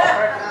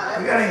 Yeah.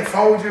 We got any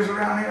Folgers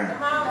around here?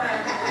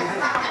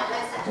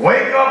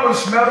 Wake up and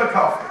smell the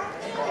coffee.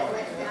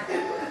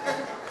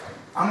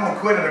 I'm going to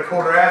quit at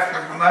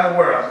 1:15, no matter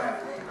where I'm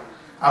at.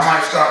 I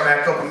might start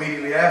back up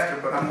immediately after,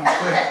 but I'm going to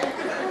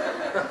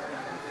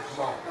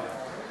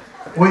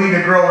quit. We need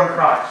to grow in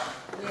Christ.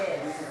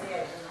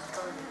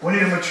 We need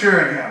to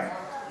mature in Him.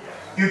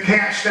 You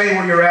can't stay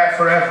where you're at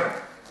forever.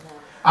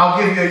 I'll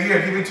give you a year,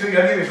 give you 2 years,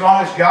 I'll give you as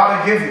long as God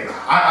will give you.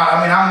 I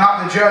mean, I'm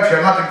not the judge here.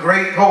 I'm not the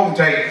great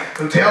potentate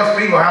who tells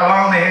people how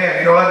long they have.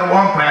 You know, like the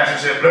one pastor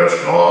said, bless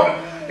the Lord,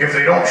 if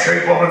they don't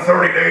shape up in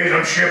 30 days,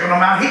 I'm shipping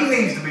them out. He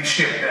needs to be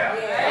shipped out.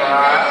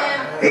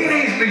 He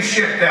needs to be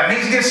shipped out. He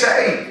needs to get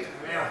saved.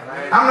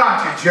 I'm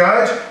not your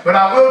judge, but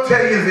I will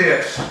tell you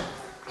this,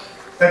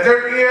 that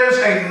there is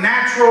a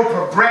natural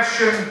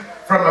progression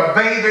from a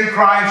babe in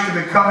Christ to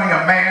becoming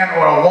a man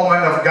or a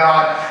woman of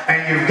God,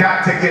 and you've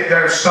got to get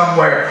there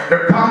somewhere.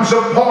 There comes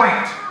a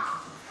point,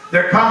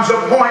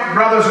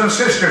 brothers and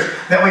sisters,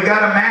 that we got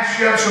to mash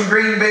you up some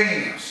green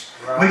beans.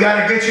 We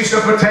got to get you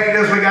some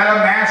potatoes. We got to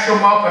mash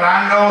them up, and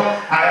I know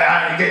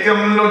I get them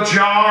in little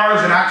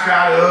jars, and I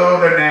try to, oh,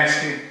 they're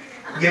nasty.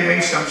 Give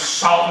me some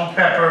salt and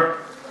pepper.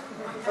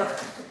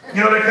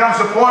 You know, there comes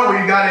a point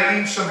where you got to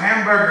eat some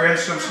hamburger and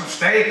some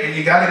steak, and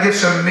you got to get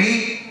some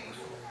meat.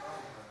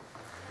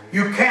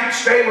 You can't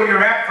stay where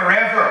you're at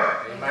forever.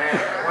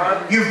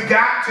 You've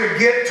got to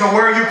get to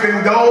where you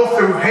can go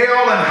through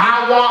hell and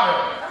high water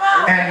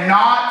and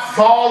not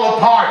fall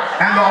apart.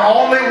 And the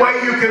only way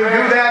you can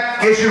do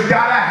that is you've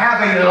got to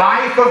have a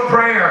life of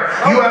prayer.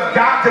 You have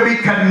got to be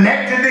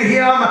connected to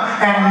Him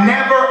and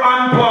never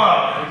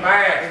unplug.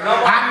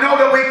 I know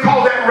that we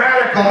call that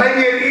radical.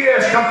 Maybe it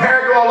is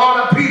compared to a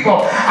lot of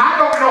people. I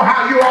don't know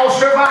how you all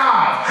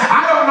survive.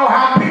 I don't know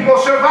how people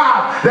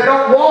survive. They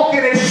don't walk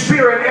in His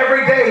Spirit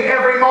every day,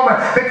 every moment.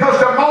 Because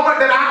the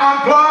moment that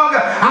I unplug,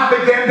 I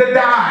begin to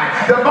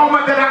die. The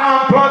moment that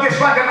I unplug,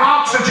 it's like an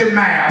oxygen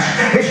mask.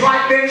 It's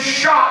like being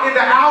shot into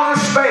outer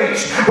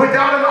space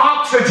without an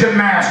oxygen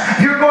mask.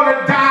 You're going to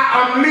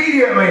die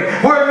immediately.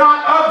 We're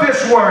not of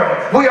this world.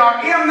 We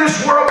are in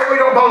this world, but we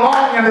don't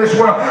belong in this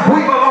world.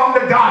 We belong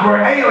to God.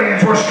 We're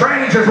aliens. We're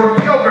strangers. We're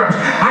pilgrims.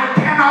 I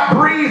cannot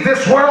breathe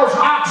this world's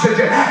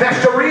oxygen.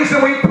 That's the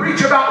reason we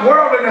preach about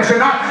worldliness and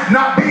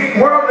not being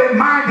worldly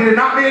minded and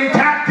not being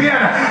tapped in.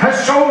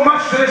 There's so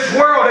much to this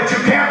world that you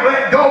can't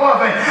let go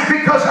of it,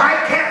 because I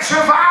can't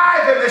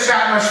survive in this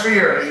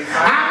atmosphere.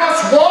 I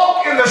must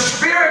walk in the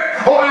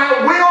Spirit, or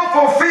I will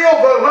fulfill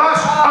the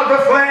lust of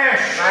the flesh.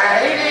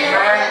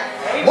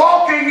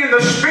 Walking in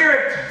the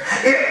Spirit,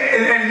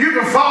 and you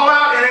can fall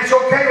out and it's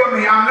okay with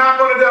me. I'm not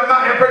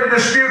here to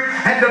dispute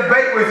and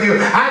debate with you.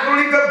 I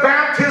believe the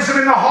baptism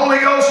in the Holy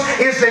Ghost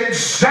is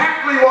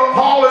exactly what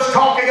Paul is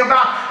talking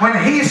about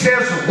when he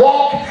says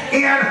walk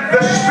in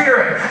the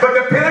Spirit. But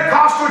the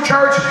Pentecostal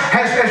church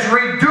has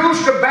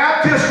reduced the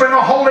baptism in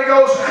the Holy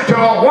Ghost to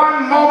a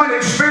one-moment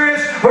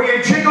experience where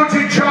you jiggled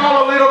your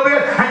jaw a little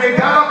bit and you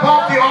got up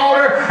off the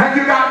altar and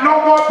you got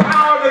no more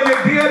power than you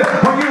did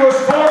when you was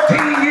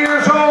 14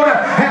 years old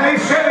and they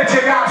said that you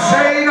got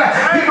saved.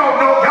 You don't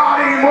know God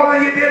any more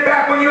than you did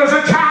back when you was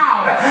a child.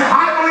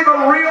 I believe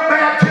a real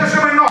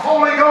baptism in the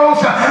Holy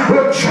Ghost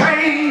will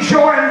change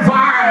your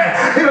environment.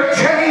 It'll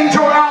change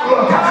your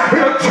outlook.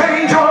 It'll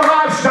change your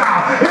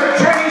lifestyle. It'll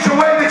change the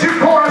way that you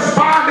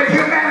correspond to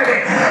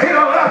humanity.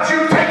 It'll let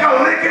you take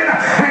a licking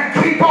and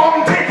keep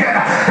on ticking.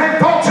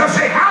 And folks will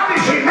say, how did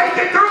she make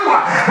it through?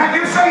 And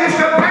you say, it's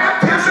the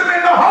baptism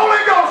in the Holy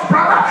Ghost,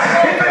 brother.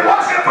 If it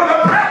wasn't for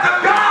the breath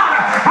of God,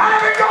 I'd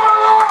have been gone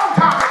a long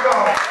time ago.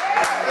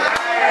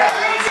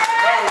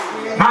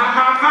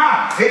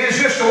 It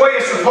is just the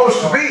way it's supposed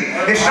to be.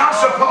 It's not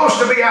supposed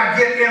to be I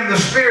get in the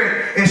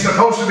Spirit. It's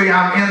supposed to be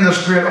I'm in the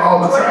Spirit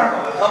all the time.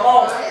 Come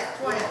on.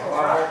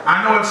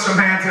 I know it's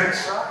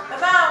semantics.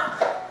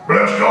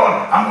 Bless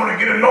God, I'm going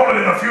to get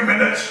anointed in a few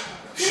minutes.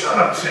 Shut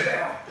up, sit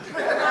down.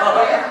 Come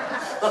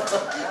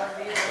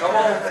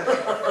on.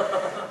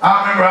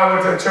 I remember I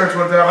went to a church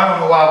one time. I don't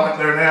know why I went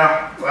there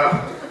now. Well,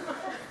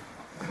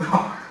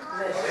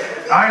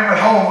 I am at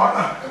home.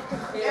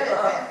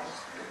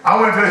 I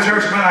went to the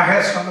church, man, I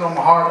had something on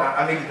my heart.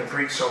 I needed to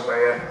preach so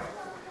bad.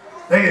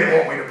 They didn't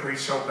want me to preach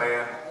so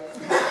bad.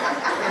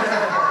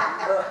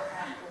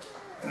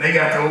 And they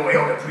got the old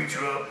elder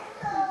preacher up.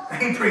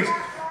 And he preached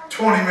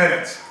 20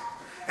 minutes.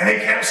 And they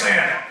kept saying,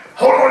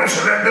 hold on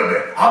just a little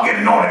bit. I'll get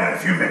anointed in a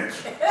few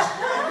minutes.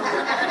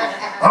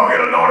 I'll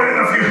get anointed in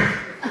a few.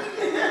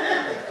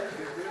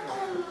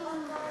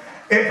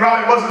 It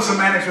probably wasn't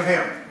semantics with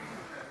him.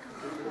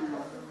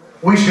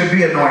 We should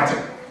be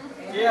anointed.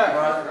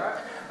 Yeah.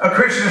 A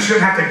Christian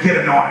shouldn't have to get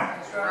anointed.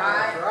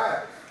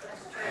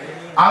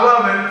 I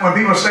love it when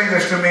people say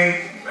this to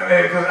me.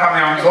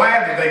 I'm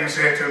glad that they can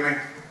say it to me.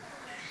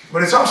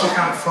 But it's also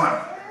kind of funny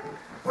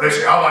when they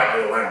say, I like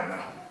Little Lamb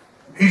now.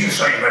 He's the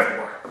same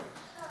everywhere.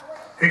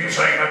 He's the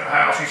same at the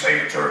house. He's the same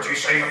at church.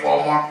 He's the same at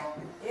Walmart.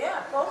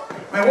 Yeah,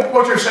 Man,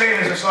 what you're saying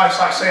is it's like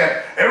saying,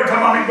 every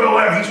time I meet Little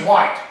Lamb, he's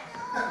white.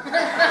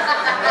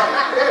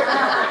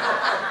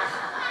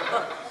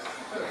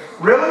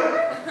 Really?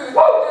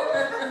 Whoa!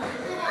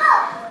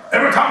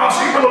 Every time I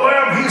see Little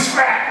Lamb, he's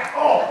fat.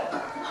 Oh,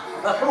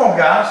 come on,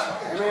 guys.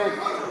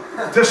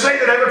 To say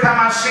that every time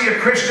I see a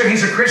Christian,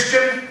 he's a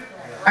Christian,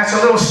 that's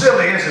a little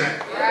silly, isn't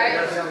it?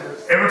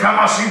 Every time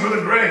I see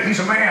Brother Greg, he's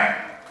a man.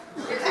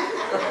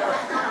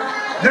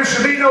 There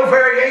should be no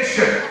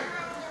variation.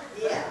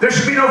 There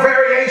should be no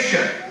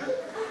variation.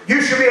 You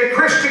should be a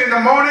Christian in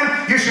the morning.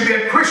 You should be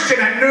a Christian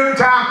at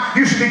noontime.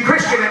 You should be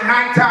Christian at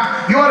nighttime.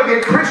 You ought to be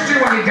a Christian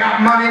when you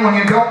got money. When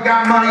you don't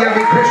got money, you ought to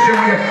be a Christian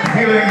when you're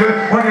feeling good.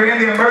 When you're in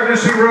the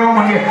emergency room.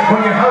 When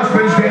your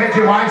husband's dead,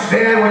 your wife's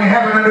dead. When you're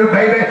having a new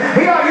baby.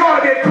 You ought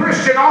to be a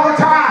Christian all the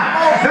time.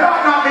 There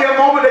ought not be a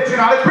moment that you're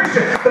not a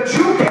Christian. But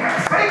you can't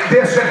fake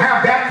this and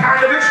have that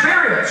kind of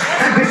experience.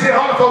 You see,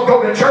 all the folk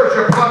go to church.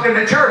 They're plugged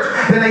into church.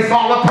 Then they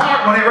fall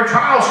apart whenever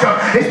trials come.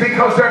 It's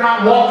because they're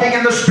not walking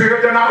in the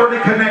Spirit. They're not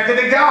really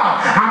connected to God.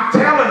 I'm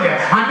telling you,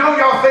 I know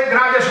y'all think that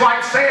I just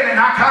like saying it,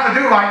 and I kind of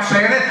do like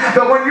saying it,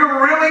 but when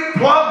you're really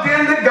plugged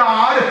into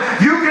God,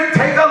 you can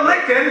take a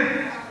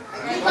licking.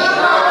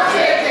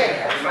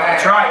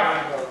 That's right.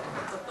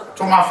 That's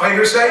what my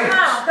favorite saying is.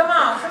 Come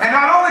on. And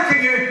not only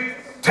can you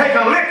take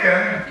a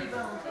licking,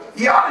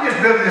 you ought to just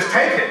be able to just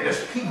take it,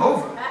 just keep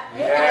moving.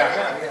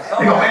 Yeah.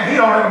 You go, man, he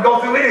don't ever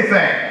go through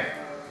anything.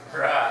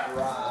 Right.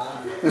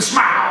 And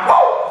smile.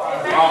 Whoa!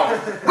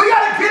 We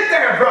got to get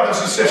there, brothers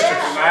and sisters.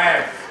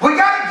 We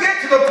got to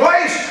get to the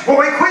place where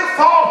we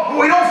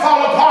we don't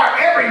fall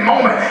apart every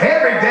moment,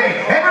 every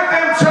day. Every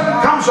time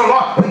something comes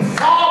along, we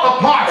fall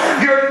apart.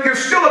 You're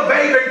still a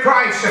babe in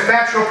Christ if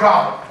that's your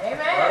problem.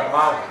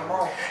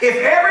 Amen. If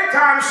every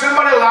time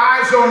somebody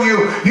lies on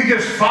you, you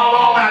just fall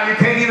all out, you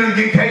can't even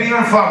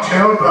function.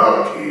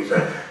 Oh,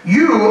 Jesus.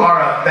 You are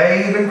a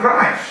babe in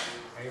Christ.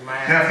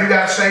 Amen. Now, if you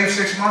got saved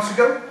 6 months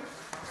ago,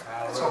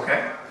 it's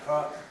okay.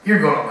 You're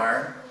going to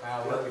learn.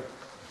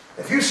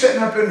 If you're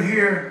sitting up in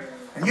here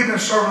and you've been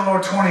serving the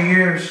Lord 20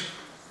 years,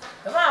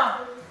 Come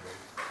on.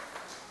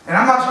 and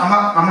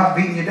I'm not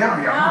beating you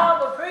down here.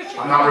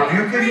 I'm not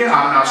rebuking you.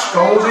 I'm not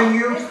scolding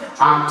you.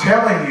 I'm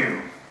telling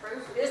you,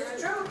 It's the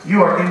truth.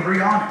 you are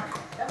embryonic.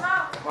 Come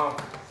on. Come on.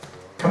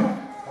 Come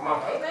on. Come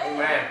on. Amen.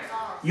 Amen.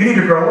 You need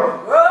to grow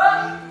up. Grow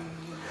up.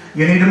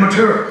 You need to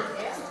mature.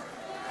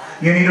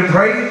 You need to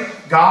pray,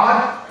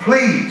 God,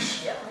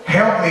 please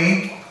help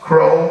me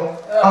grow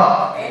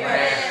up.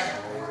 Amen.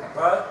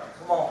 Brother,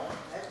 come on.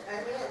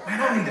 Man,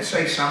 I need to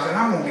say something.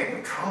 I'm going to get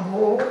in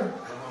trouble. Come on.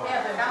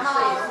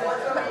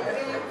 What's the main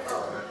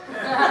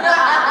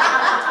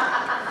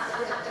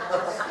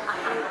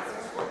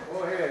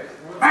Go ahead.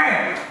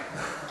 Man.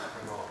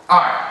 All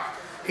right.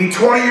 He's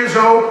 20 years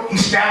old.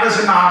 He's stout as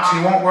an ox.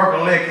 He won't work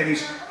a lick. And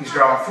he's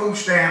drawing food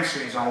stamps.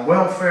 And he's on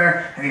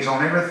welfare. And he's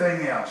on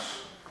everything else.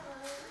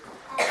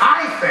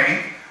 I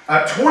think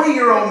a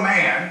 20-year-old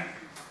man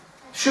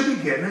should be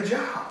getting a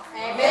job.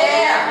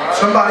 Amen.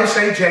 Somebody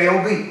say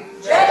J-O-B.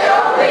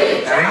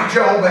 J-O-B. That ain't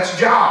Job, that's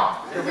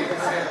job.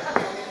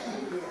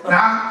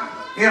 Now,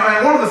 you know,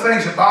 and one of the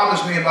things that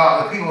bothers me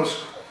about the people is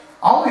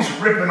always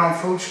ripping on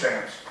food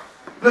stamps.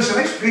 Listen,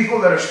 there's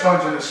people that are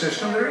sponging the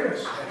system, there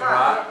is.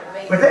 Right.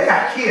 But they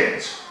got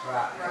kids.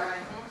 Right.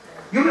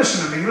 You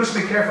listen to me, you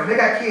listen to me carefully. They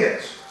got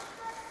kids.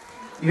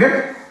 You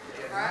hear me?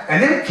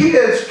 And them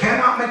kids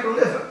cannot make a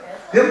living.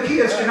 Them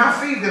kids cannot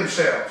feed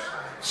themselves.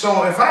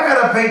 So if I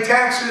got to pay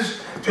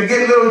taxes to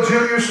get little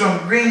Junior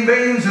some green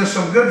beans and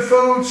some good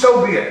food,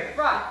 so be it.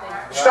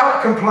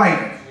 Stop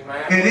complaining.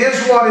 It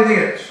is what it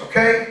is,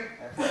 okay?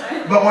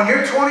 But when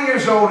you're 20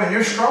 years old and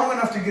you're strong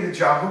enough to get a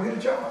job, go get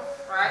a job.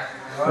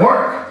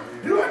 Work.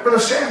 Do like Brother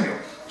Samuel.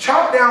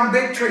 Chop down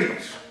big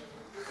trees.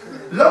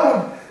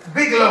 Load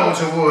big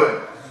loads of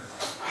wood.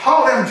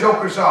 Haul them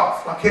jokers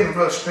off like him and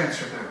Brother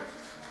Spencer do.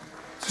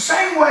 It's the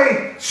same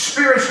way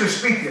spiritually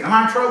speaking. Am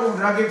I in trouble?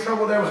 Did I get in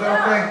trouble there? Was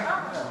that okay?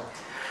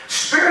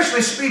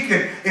 Spiritually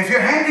speaking, if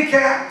you're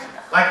handicapped,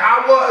 like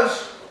I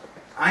was,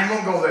 I ain't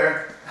going to go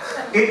there.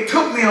 It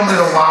took me a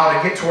little while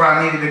to get to where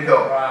I needed to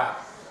go. Right.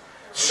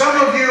 Some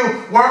of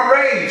you weren't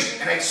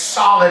raised in a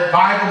solid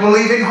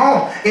Bible-believing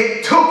home.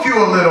 It took you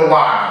a little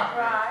while.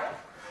 Right.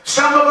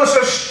 Some of us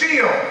are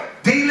still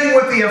dealing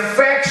with the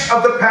effects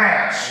of the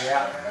past.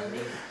 Yeah.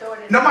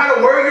 No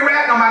matter where you're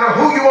at, no matter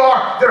who you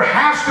are, there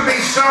has to be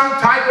some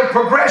type of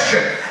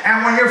progression.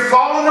 And when you're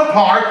falling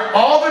apart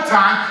all the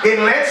time, it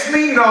lets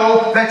me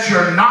know that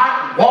you're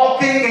not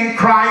walking in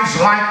Christ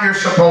like you're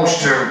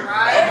supposed to.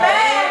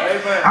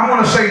 Amen. I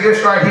want to say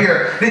this right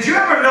here. Did you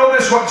ever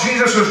notice what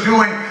Jesus was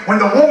doing when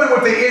the woman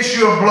with the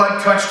issue of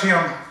blood touched him?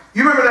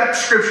 You remember that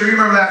scripture? You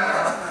remember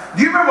that?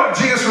 Do you remember what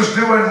Jesus was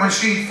doing when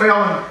she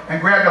fell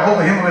and grabbed a hold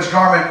of him with his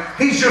garment?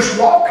 He's just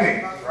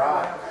walking.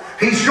 Right.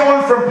 He's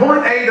going from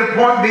point A to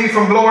point B,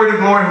 from glory to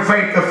glory, from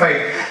faith to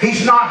faith.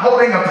 He's not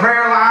holding a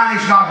prayer line.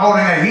 He's not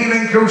holding a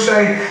healing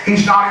crusade.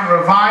 He's not in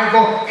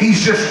revival.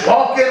 He's just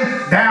walking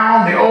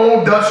down the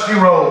old dusty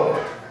road.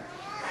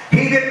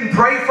 He didn't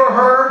pray for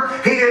her.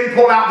 He didn't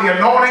pull out the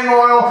anointing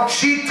oil.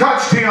 She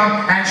touched him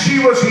and she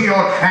was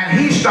healed. And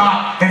he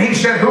stopped and he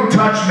said, "Who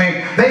touched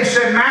me?" They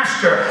said,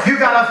 "Master, you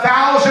got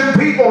 1,000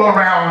 people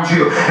around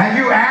you. And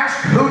you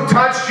asked who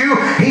touched you?"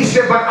 He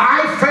said, "But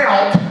I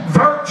felt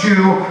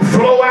virtue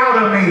flow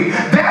out of me."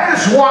 That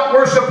is what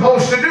we're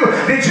supposed to do.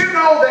 Did you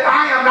know that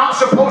I am not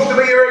supposed to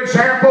be your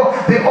example?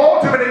 The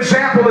ultimate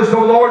example is the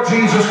Lord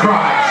Jesus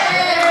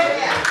Christ.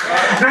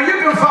 Now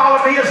you can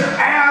follow me as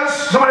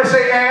somebody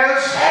say as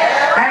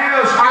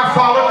I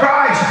follow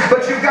Christ.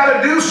 But you've got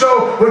to do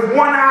so with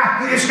one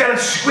eye. You just got to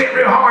squint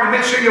real hard and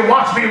make sure you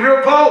watch me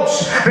real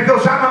close.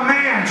 Because I'm a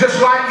man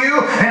just like you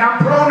and I'm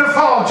prone to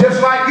fall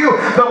just like you.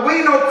 But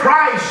we know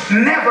Christ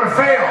never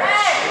fails.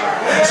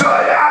 So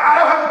I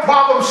don't have a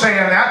problem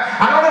saying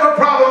that. I don't have a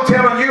problem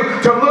telling you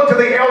to look to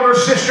the elder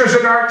sisters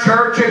in our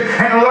church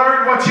and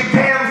learn what you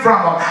can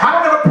from them. I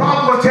don't have a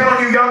problem with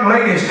telling you young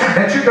ladies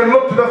that you can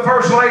look to the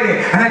first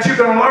lady and that you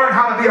can learn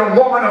how to be a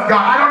woman of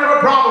God. I don't have a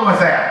problem with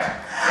that.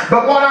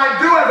 But what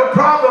I do have a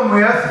problem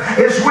with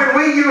is when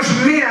we use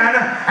men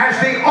as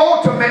the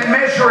ultimate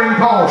measuring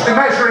post, the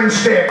measuring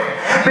stick.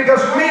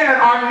 Because men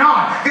are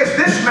not. Because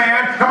this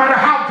man, no matter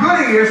how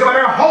good he is, no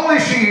matter how holy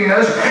she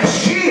is,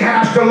 she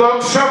has to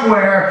look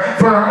somewhere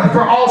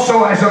for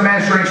also as a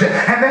measuring stick.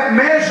 And that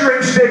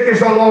measuring stick is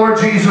the Lord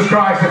Jesus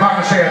Christ, if I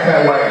can say it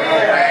that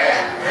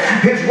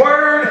way. His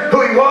word,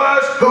 who he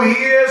was, who he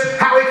is,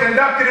 how he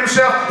conducted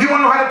himself. You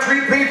want to know how to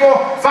treat people?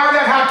 Find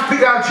out how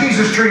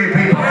Jesus treated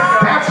people.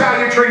 That's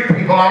how you treat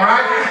people, all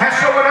right? And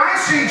so when I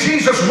see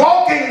Jesus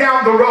walking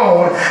down the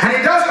road, and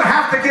he doesn't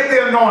have to get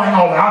the anointing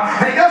all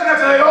out, and he doesn't have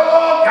to say,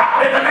 "Oh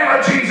God, in the name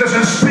of Jesus,"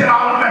 and spit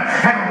on them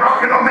and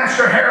rock and mess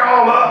their hair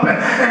all up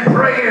and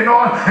pray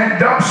and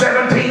dump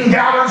 17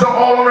 gallons of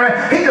oil over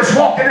it. He just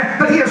walked in,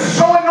 but he is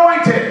so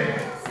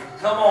anointed.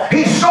 Come on.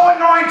 He's so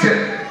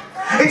anointed.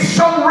 It's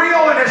so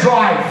real in his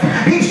life.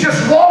 He's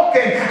just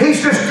walking.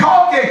 He's just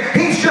talking.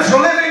 He's just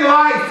living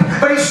life.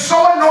 But he's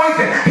so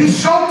anointed. He's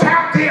so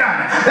tapped in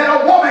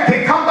that a woman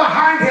can come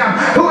behind him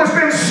who has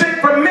been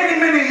sick for many,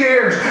 many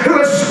years, who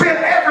has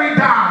spent every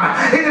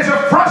dime. It is a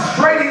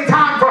frustrating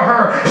time for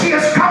her. She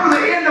has come to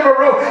the end of her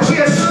rope. She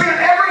has spent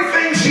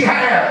everything she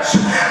has.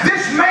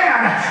 This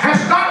man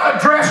has not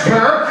addressed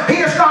her. He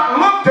has not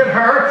looked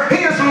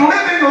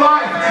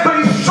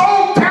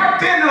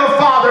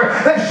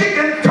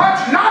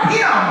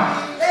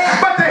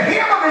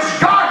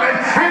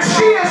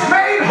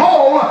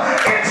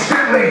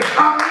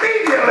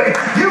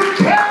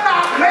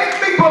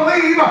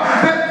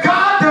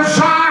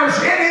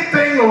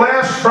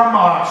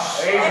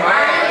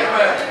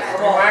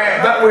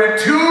we're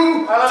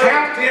too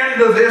tapped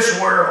into this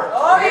world.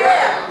 Oh,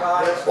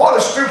 yeah. What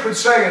a stupid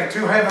saying,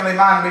 too heavenly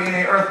minded be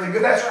any earthly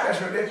good. That's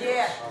ridiculous.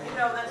 Yeah, you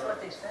know, that's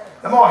what they say.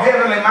 The more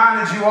heavenly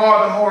minded you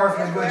are, the more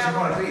earthly good you're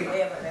going to be.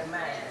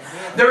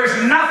 There is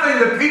nothing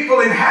the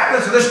people,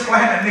 inhabitants of this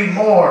planet, need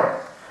more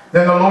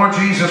than the Lord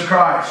Jesus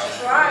Christ.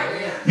 That's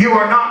right. You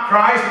are not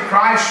Christ, but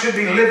Christ should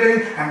be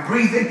living and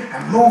breathing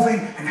and moving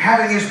and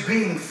having His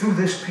being through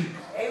this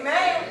people.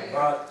 Amen.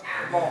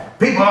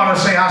 People ought to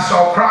say, I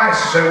saw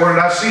Christ. Say, where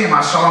did I see Him?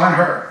 I saw Him and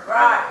her.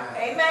 Right.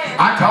 Amen.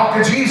 I talked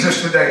to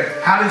Jesus today.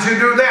 How did you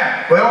do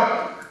that?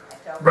 Well,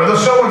 Brother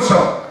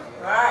so-and-so.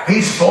 Right.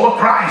 He's full of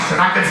Christ, and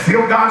I can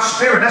feel God's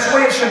Spirit. That's the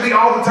way it should be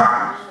all the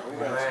time.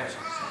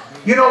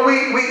 You know,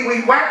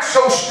 we wax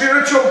so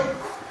spiritual,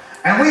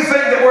 and we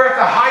think that we're at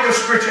the height of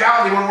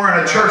spirituality when we're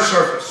in a church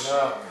service.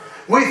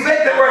 We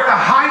think that we're at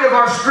the height of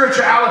our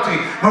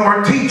spirituality when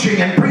we're teaching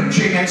and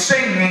preaching and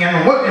singing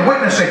and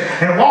witnessing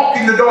and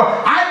walking the door.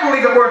 I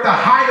believe that we're at the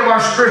height of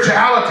our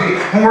spirituality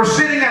when we're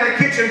sitting at a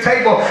kitchen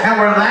table and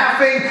we're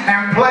laughing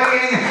and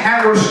playing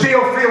and we're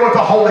still filled with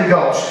the Holy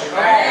Ghost.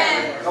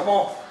 Amen. Come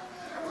on.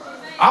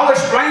 I'll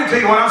explain to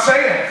you what I'm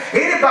saying.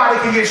 Anybody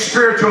can get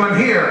spiritual in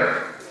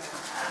here.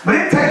 But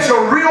it takes a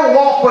real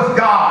walk with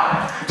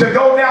God to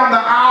go down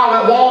the aisle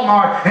at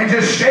Walmart and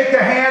just shake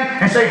a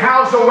hand and say,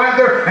 how's the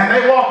weather? And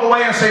they walk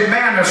away and say,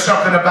 man, there's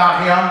something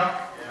about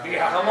him.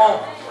 Yeah, come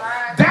on.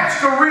 That's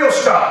the real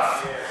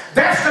stuff.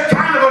 That's the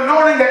kind of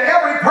anointing that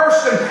every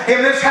person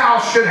in this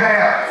house should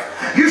have.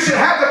 You should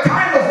have the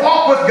kind of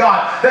walk with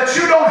God that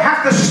you don't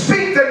have to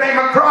speak the name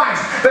of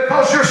Christ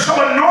because you're so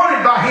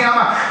anointed by Him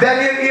that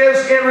it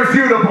is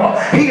irrefutable.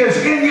 He is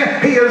in you,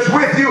 He is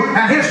with you,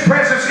 and His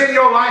presence in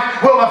your life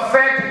will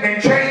affect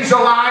and change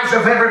the lives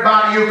of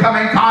everybody you come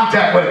in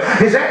contact with.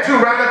 Is that too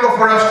radical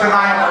for us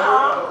tonight?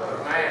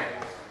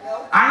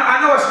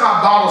 I know it's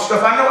not bottle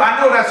stuff. I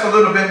know that's a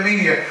little bit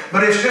media,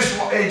 but it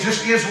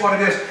just is what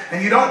it is.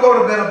 And you don't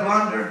go to bed a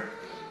blunder.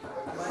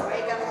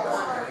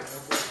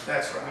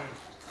 That's right.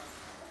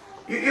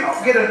 You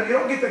don't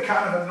get the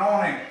kind of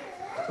anointing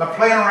by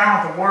playing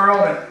around with the world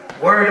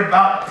and worried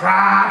about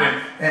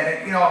pride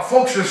and you know,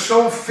 folks are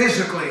so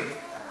physically,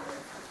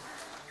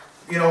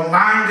 you know,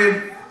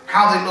 minded,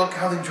 how they look,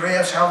 how they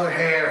dress, how their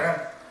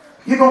hair.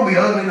 You're gonna be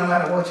ugly no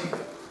matter what you do.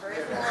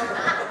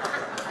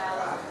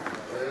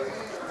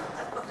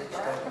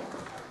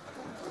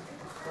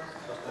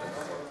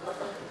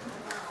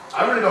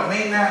 I really don't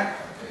mean that,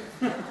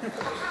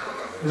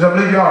 because I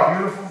believe y'all are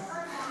beautiful.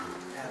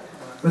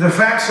 But the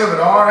facts of it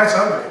are, that's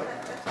ugly.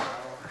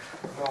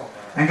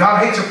 And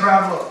God hates a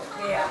proud look.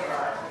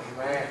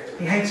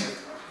 He hates it.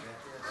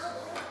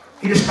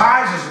 He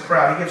despises the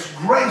proud. He gives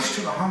grace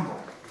to the humble.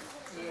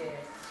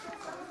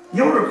 You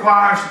know what it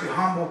requires to be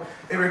humble?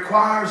 It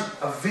requires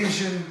a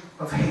vision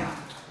of Him.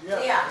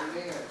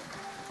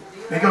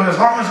 Because as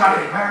long as I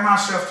compare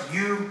myself to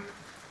you,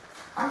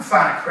 I'm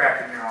finding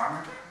crack in your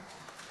armor.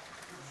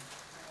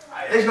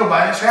 There's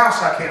nobody in this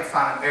house I can't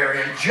find an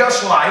area in.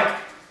 Just like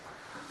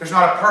there's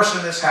not a person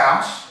in this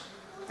house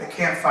that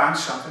can't find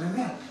something in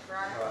me.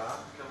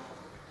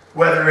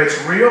 Whether it's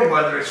real,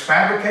 whether it's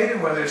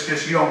fabricated, whether it's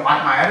just you don't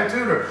like my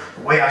attitude or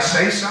the way I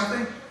say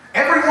something.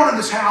 Everyone in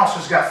this house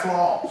has got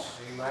flaws.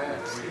 Amen.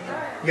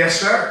 Yes,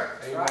 sir.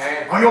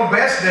 Amen. On your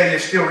best day, you're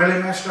still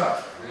really messed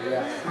up.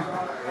 Yeah.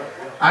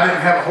 I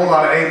didn't have a whole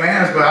lot of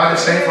amens, but I'll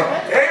just say it for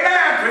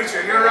amen,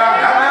 preacher. You're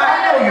right.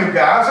 I know you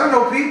guys. I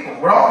know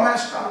people. We're all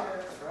messed up.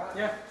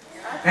 Yeah.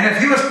 And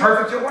if you was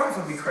perfect, your wife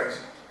would be crazy.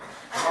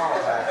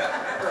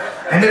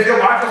 And if your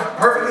wife was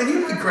perfect, then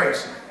you'd be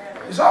crazy.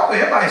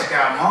 Everybody's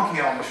got a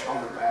monkey on the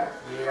back.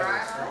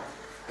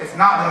 If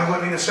not, then we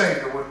wouldn't need a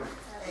Savior, would we?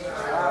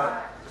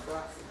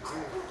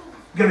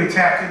 You've got to be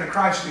tapped into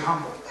Christ to be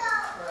humble.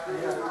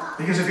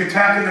 Because if you're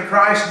tapped into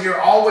Christ and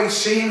you're always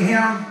seeing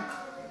Him,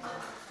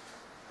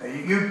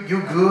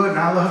 you're good and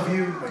I love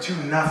you, but you're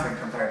nothing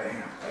compared to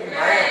Him.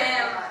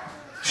 Amen.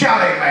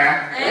 Shout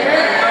amen.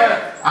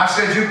 Amen. I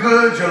said you're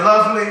good, you're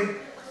lovely,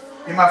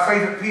 you're my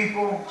favorite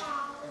people,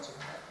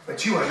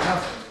 but you are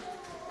nothing.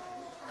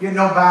 You're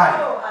nobody.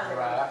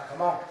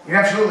 Come on. You're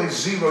absolutely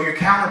zero. You're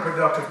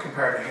counterproductive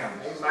compared to Him.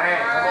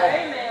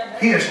 Amen.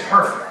 He is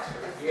perfect.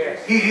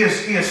 Yes.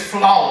 He is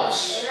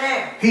flawless.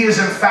 Amen. He is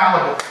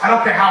infallible. I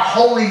don't care how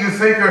holy you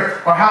think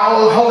or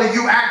how holy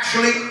you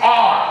actually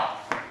are.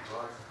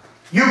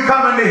 You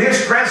come into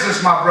His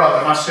presence, my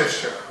brother, my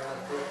sister.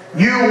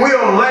 You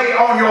will lay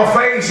on your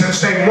face and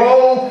say,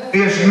 woe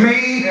is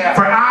me,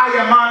 for I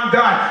am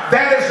undone.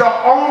 That is the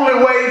only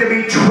way to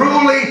be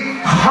truly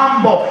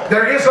humble.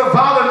 There is a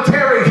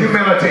voluntary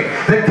humility.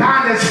 The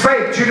kind that's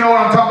fake. You know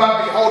what I'm talking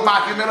about? Behold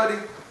my humility.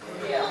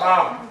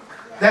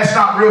 That's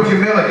not real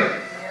humility.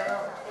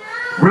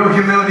 Real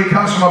humility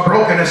comes from a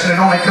brokenness, and it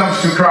only comes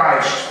through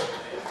Christ.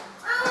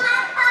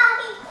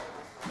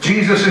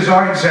 Jesus is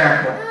our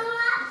example.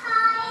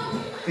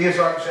 He is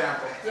our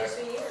example. Yes,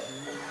 He is.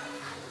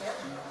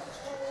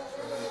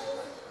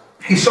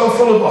 He's so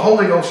full of the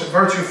Holy Ghost that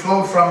virtue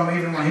flowed from Him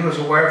even when He was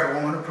aware of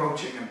the woman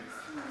approaching Him.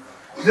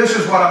 This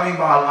is what I mean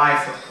by a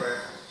life of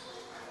prayer.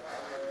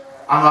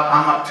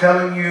 I'm not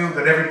telling you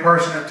that every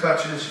person that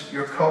touches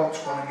your coat's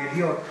going to get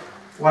healed.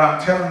 What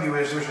I'm telling you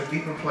is there's a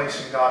deeper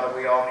place in God that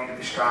we all need to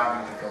be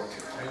striving to go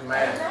to.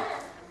 Amen.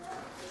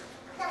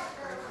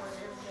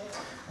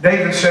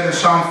 David said in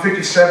Psalm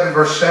 57,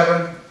 verse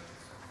 7,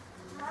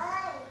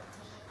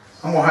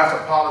 I'm going to have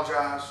to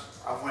apologize.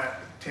 I went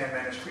 10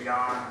 minutes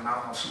beyond, and I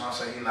don't know, somebody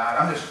say he lied.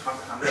 I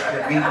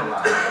didn't mean to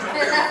lie.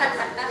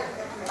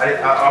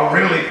 I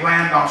really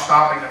planned on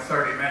stopping at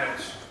 30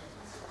 minutes.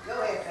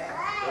 Go ahead,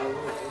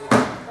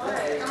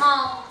 Come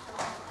on.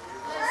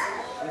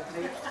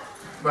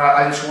 But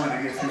I just wanted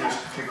to get through this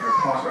particular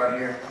point right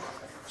here.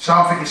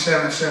 Psalm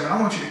 57, 7.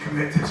 I want you to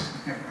commit this to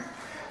memory.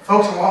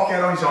 Folks will walk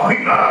out and say, oh,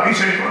 he lied. He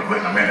said he's going to quit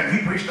in a minute.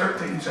 He preached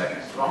 13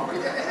 seconds longer.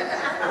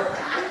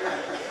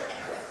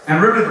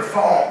 And really the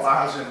fault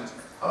lies in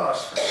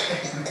us.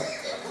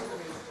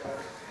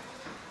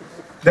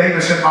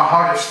 David said, my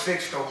heart is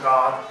fixed, O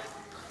God.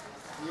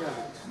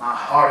 My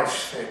heart is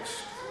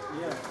fixed.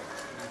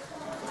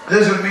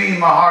 Doesn't mean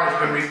my heart has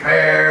been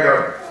repaired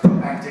or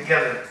put back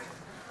together.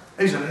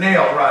 There's a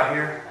nail right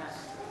here.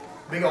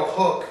 Big old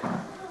hook.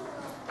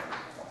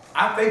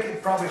 I think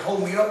it'd probably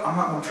hold me up. I'm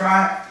not going to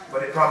try it,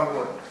 but it probably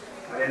wouldn't.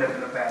 I'd end up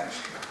in a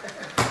baptistry.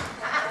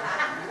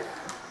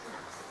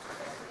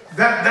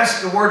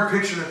 That's the word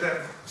picture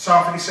that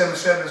Psalm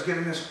 57:7 is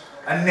giving us.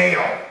 A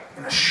nail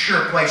in a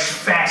sure place,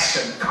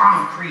 fastened,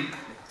 concrete,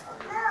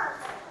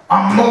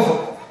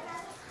 unmovable.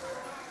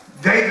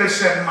 David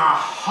said, my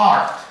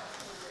heart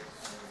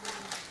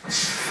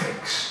is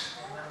fixed.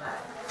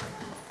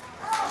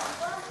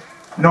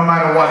 No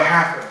matter what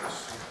happens,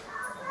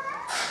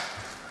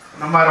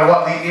 no matter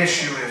what the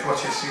issue is.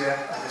 What you see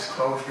that? I just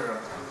closed her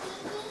up.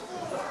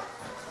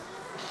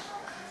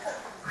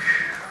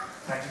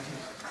 Thank you,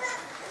 Jesus.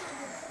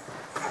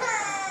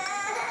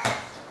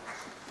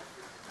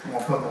 I'm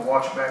going to put my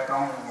watch back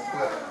on and we'll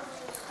quit.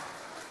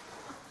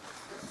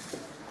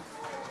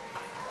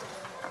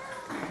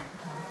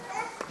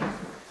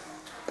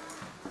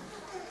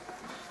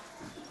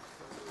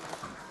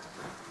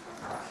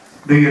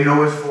 Do you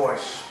know His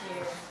voice?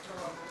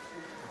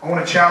 I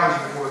want to challenge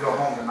you before we go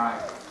home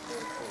tonight.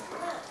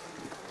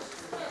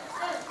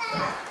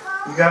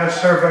 You got to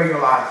survey your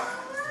life.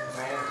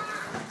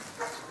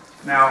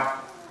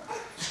 Now,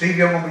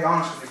 Stevie, I'm going to be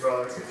honest with you,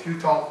 brother.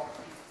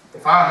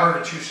 If I heard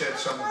that you said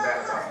something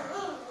bad about me,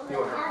 you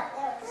would hurt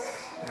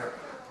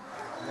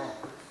me.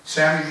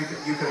 Sammy,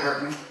 you could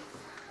hurt me.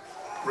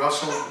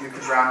 Russell, you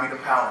could drive me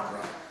to power,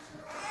 brother.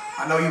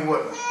 I know you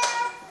wouldn't.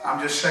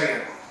 I'm just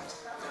saying.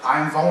 I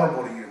am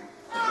vulnerable to you.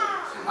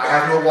 I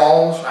have no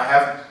walls.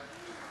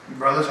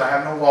 Brothers, I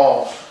have no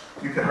walls.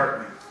 You could hurt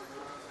me.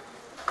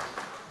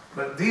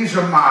 But these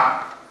are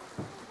my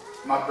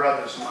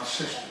brothers and my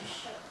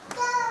sisters.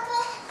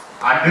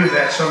 I do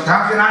that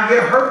sometimes, and I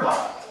get hurt a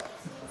lot.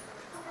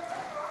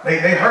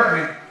 They hurt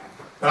me.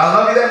 But I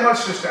love you that much,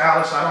 Sister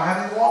Alice. I don't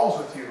have any walls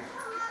with you.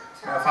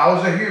 Now, if I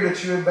was to hear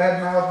that you had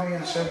badmouthed me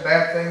and said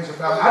bad things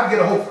about me, I'd get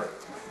over it.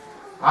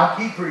 I'd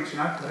keep preaching,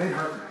 but it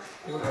hurt me.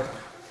 It would hurt me.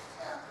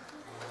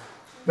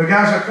 But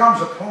guys, there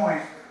comes a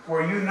point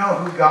where you know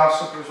who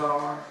gossipers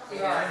are.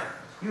 Yeah.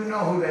 You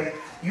know the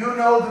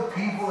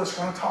people that's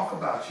going to talk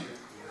about you.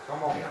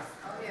 Come on.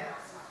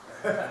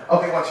 Yeah.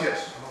 Okay, watch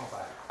this.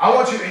 I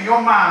want you in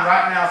your mind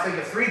right now think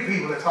of 3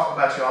 people that talk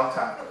about you all the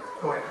time.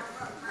 Go ahead.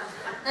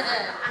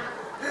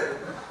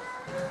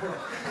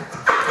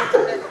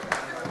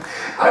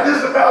 I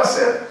just about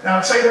said,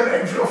 now say their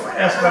names real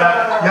fast, but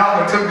y'all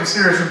would have took me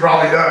serious and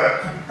probably done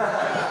it.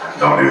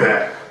 Don't do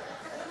that.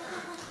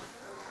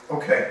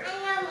 Okay.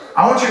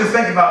 I want you to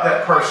think about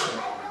that person.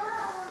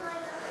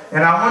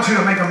 And I want you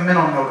to make a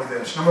mental note of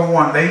this. Number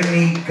 1, they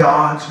need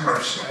God's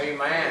mercy.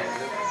 Amen.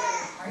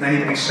 They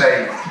need to be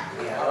saved.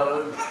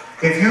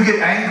 If you get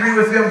angry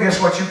with them, guess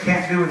what you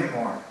can't do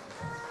anymore?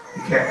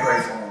 You can't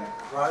pray for them.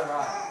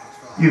 Right.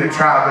 You can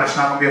try, but it's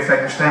not going to be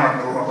effective. Stand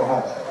with me. We're going to go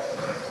home.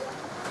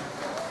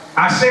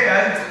 I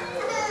said,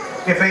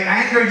 if they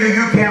anger you,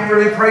 you can't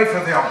really pray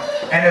for them.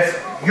 And if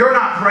you're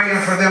not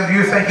praying for them, do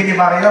you think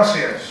anybody else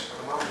is?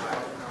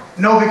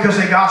 No, because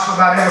they gossip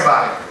about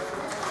everybody.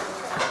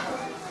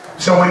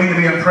 So we need to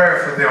be in prayer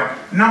for them.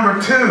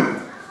 Number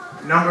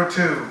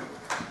two,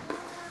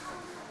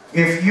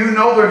 if you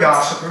know they're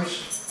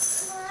gossipers,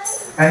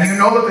 and you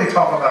know that they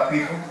talk about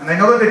people, and they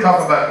know that they talk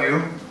about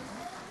you,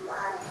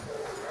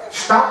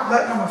 stop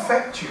letting them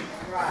affect you.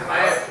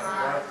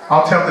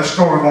 I'll tell this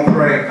story, we won't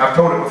pray. I've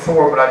told it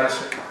before, but I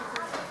just...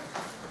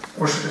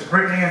 Is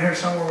Brittany in here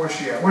somewhere? Where's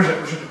she at? Where's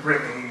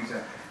Brittany?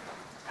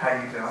 How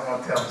you doing? I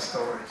want to tell the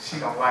story. She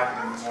don't like it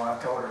anymore. I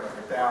told her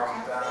like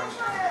 1,000 times.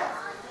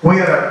 We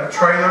had a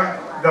trailer,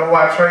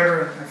 double-wide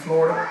trailer in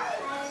Florida,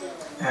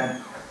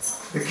 and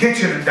the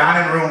kitchen and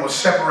dining room was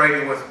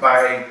separated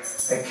by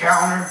a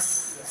counter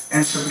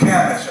and some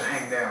cabinets that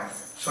hang down.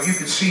 So you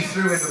could see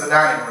through into the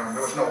dining room.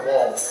 There was no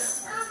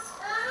walls.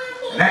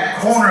 And that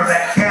corner of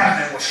that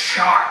cabinet was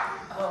sharp.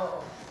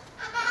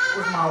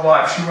 Where's my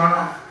wife? She run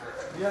off?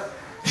 Yep.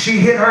 She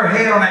hit her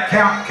head on that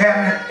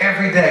cabinet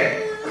every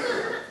day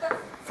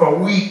for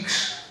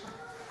weeks.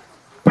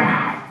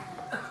 Bam!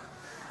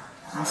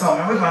 I thought,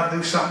 man, we're going to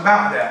do something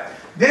about that.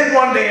 Then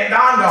one day it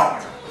dawned on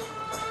me.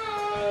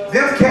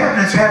 Them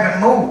cabinets haven't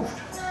moved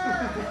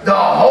the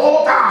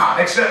whole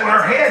time, except when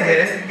her head hit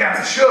it, it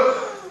got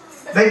shook.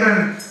 They've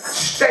been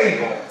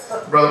stable,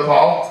 Brother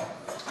Paul.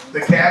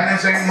 The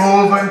cabinets ain't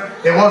moving.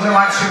 It wasn't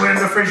like she went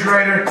in the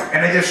refrigerator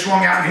and they just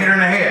swung out and hit her in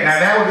the head. Now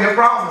that would be a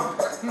problem.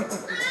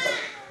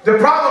 The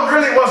problem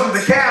really wasn't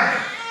the cabinet.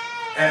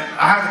 And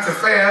I have to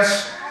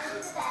confess,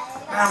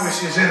 I wish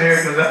she's in here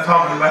because I'm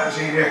talking about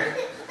she here.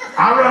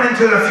 I run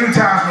into it a few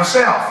times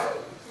myself.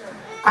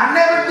 I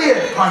never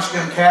did punch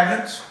them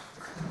cabinets.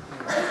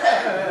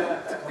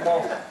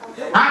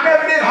 I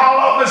never did haul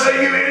up and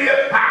say, you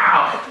idiot,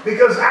 pow,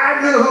 because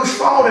I knew whose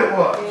fault it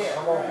was.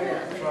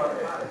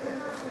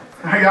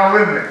 Are y'all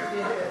with me?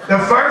 The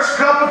first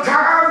couple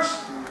times,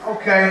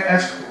 okay,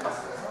 that's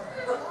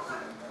cool.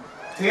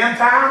 10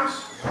 times,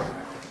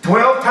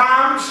 12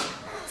 times,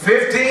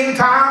 15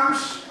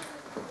 times,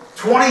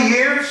 20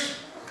 years.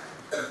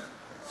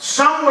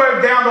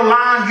 Somewhere down the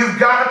line, you've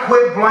got to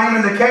quit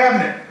blaming the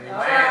cabinet.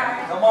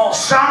 Come on.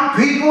 Some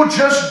people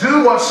just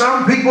do what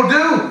some people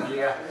do.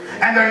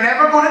 And they're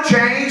never going to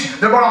change.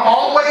 They're going to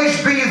always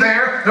be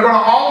there. They're going to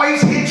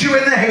always hit you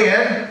in the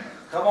head.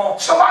 Come on.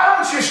 So why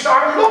don't you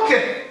start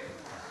looking?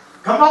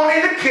 Come on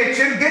in the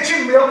kitchen, get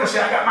your milk, and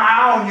say, I got my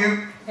eye on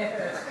you.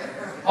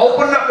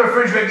 Open up the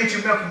refrigerator, get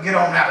your milk, and get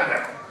on out of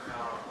there.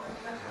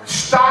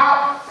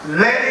 Stop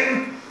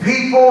letting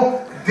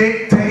people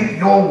dictate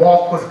your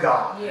walk with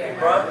God.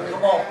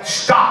 Come on.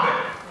 Stop it.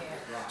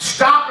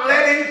 Stop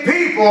letting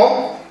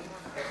people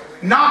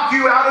knock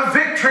you out of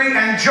victory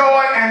and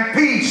joy and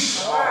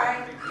peace.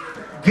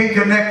 Get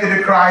connected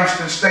to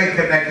Christ and stay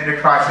connected to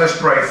Christ. Let's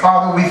pray.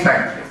 Father, we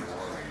thank you.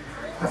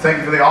 I thank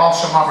you for the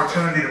awesome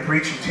opportunity to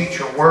preach and teach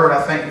your word.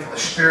 I thank you for the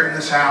spirit in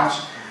this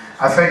house.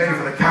 I thank you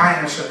for the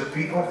kindness of the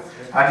people.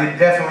 I did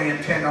definitely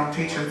intend on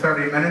teaching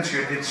 30 minutes.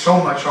 You did so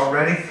much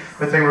already,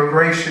 but they were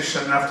gracious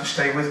enough to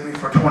stay with me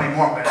for 20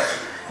 more minutes.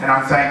 And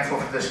I'm thankful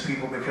for this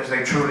people because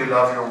they truly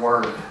love your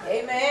word.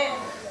 Amen.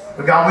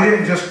 But God, we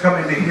didn't just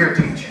come in to hear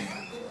teaching.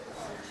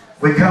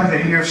 We come to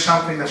hear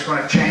something that's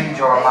going to change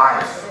our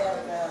life.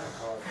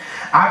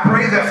 I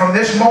pray that from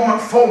this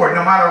moment forward,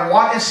 no matter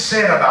what is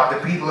said about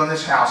the people in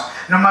this house,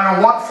 no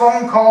matter what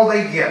phone call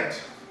they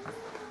get,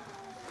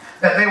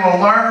 that they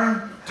will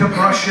learn to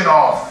brush it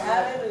off.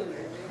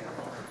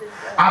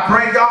 I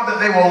pray, God, that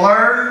they will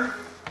learn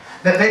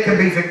that they can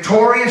be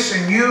victorious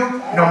in you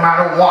no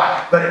matter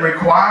what. But it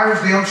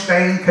requires them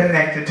staying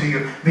connected to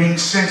you, being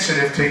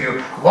sensitive to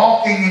you,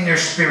 walking in your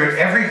spirit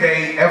every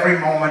day, every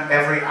moment,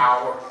 every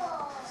hour.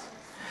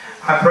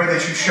 I pray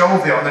that you show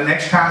them the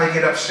next time they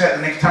get upset,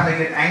 the next time they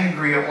get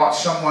angry at what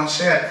someone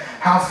said,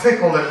 how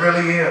fickle it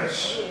really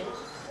is.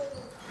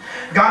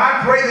 God,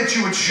 I pray that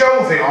you would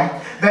show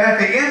them that at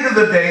the end of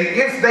the day,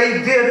 if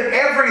they did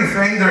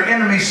everything their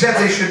enemy said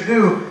they should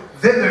do,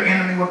 then their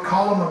enemy would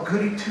call them a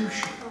goody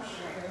two-shoes.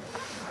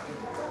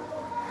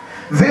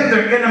 Then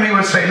their enemy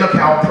would say, look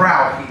how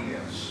proud he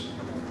is.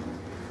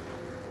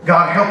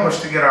 God, help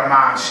us to get our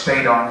minds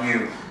stayed on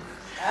you.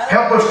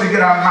 Help us to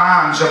get our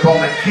minds upon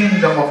the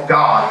kingdom of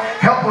God.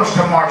 Help us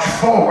to march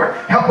forward.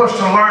 Help us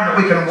to learn that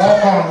we can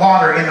walk on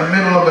water in the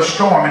middle of the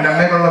storm, in the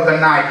middle of the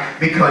night,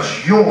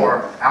 because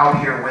you're out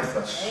here with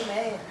us.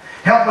 Amen.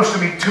 Help us to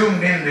be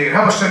tuned into you.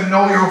 Help us to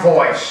know your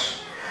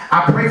voice.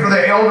 I pray for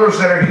the elders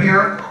that are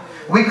here.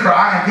 We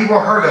cry and people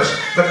hurt us,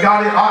 but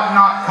God, it ought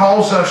not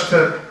cause us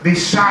to be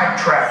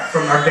sidetracked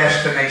from our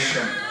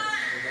destination.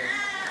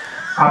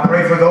 I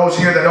pray for those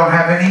here that don't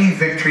have any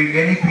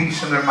victory, any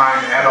peace in their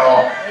mind at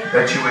all,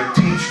 that you would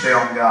teach them,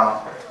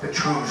 God, the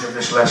truths of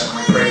this lesson.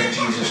 We pray in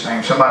Jesus'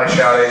 name. Somebody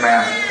shout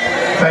amen.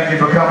 Thank you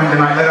for coming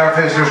tonight. Let our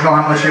visitors know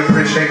how much you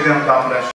appreciate them. God bless you.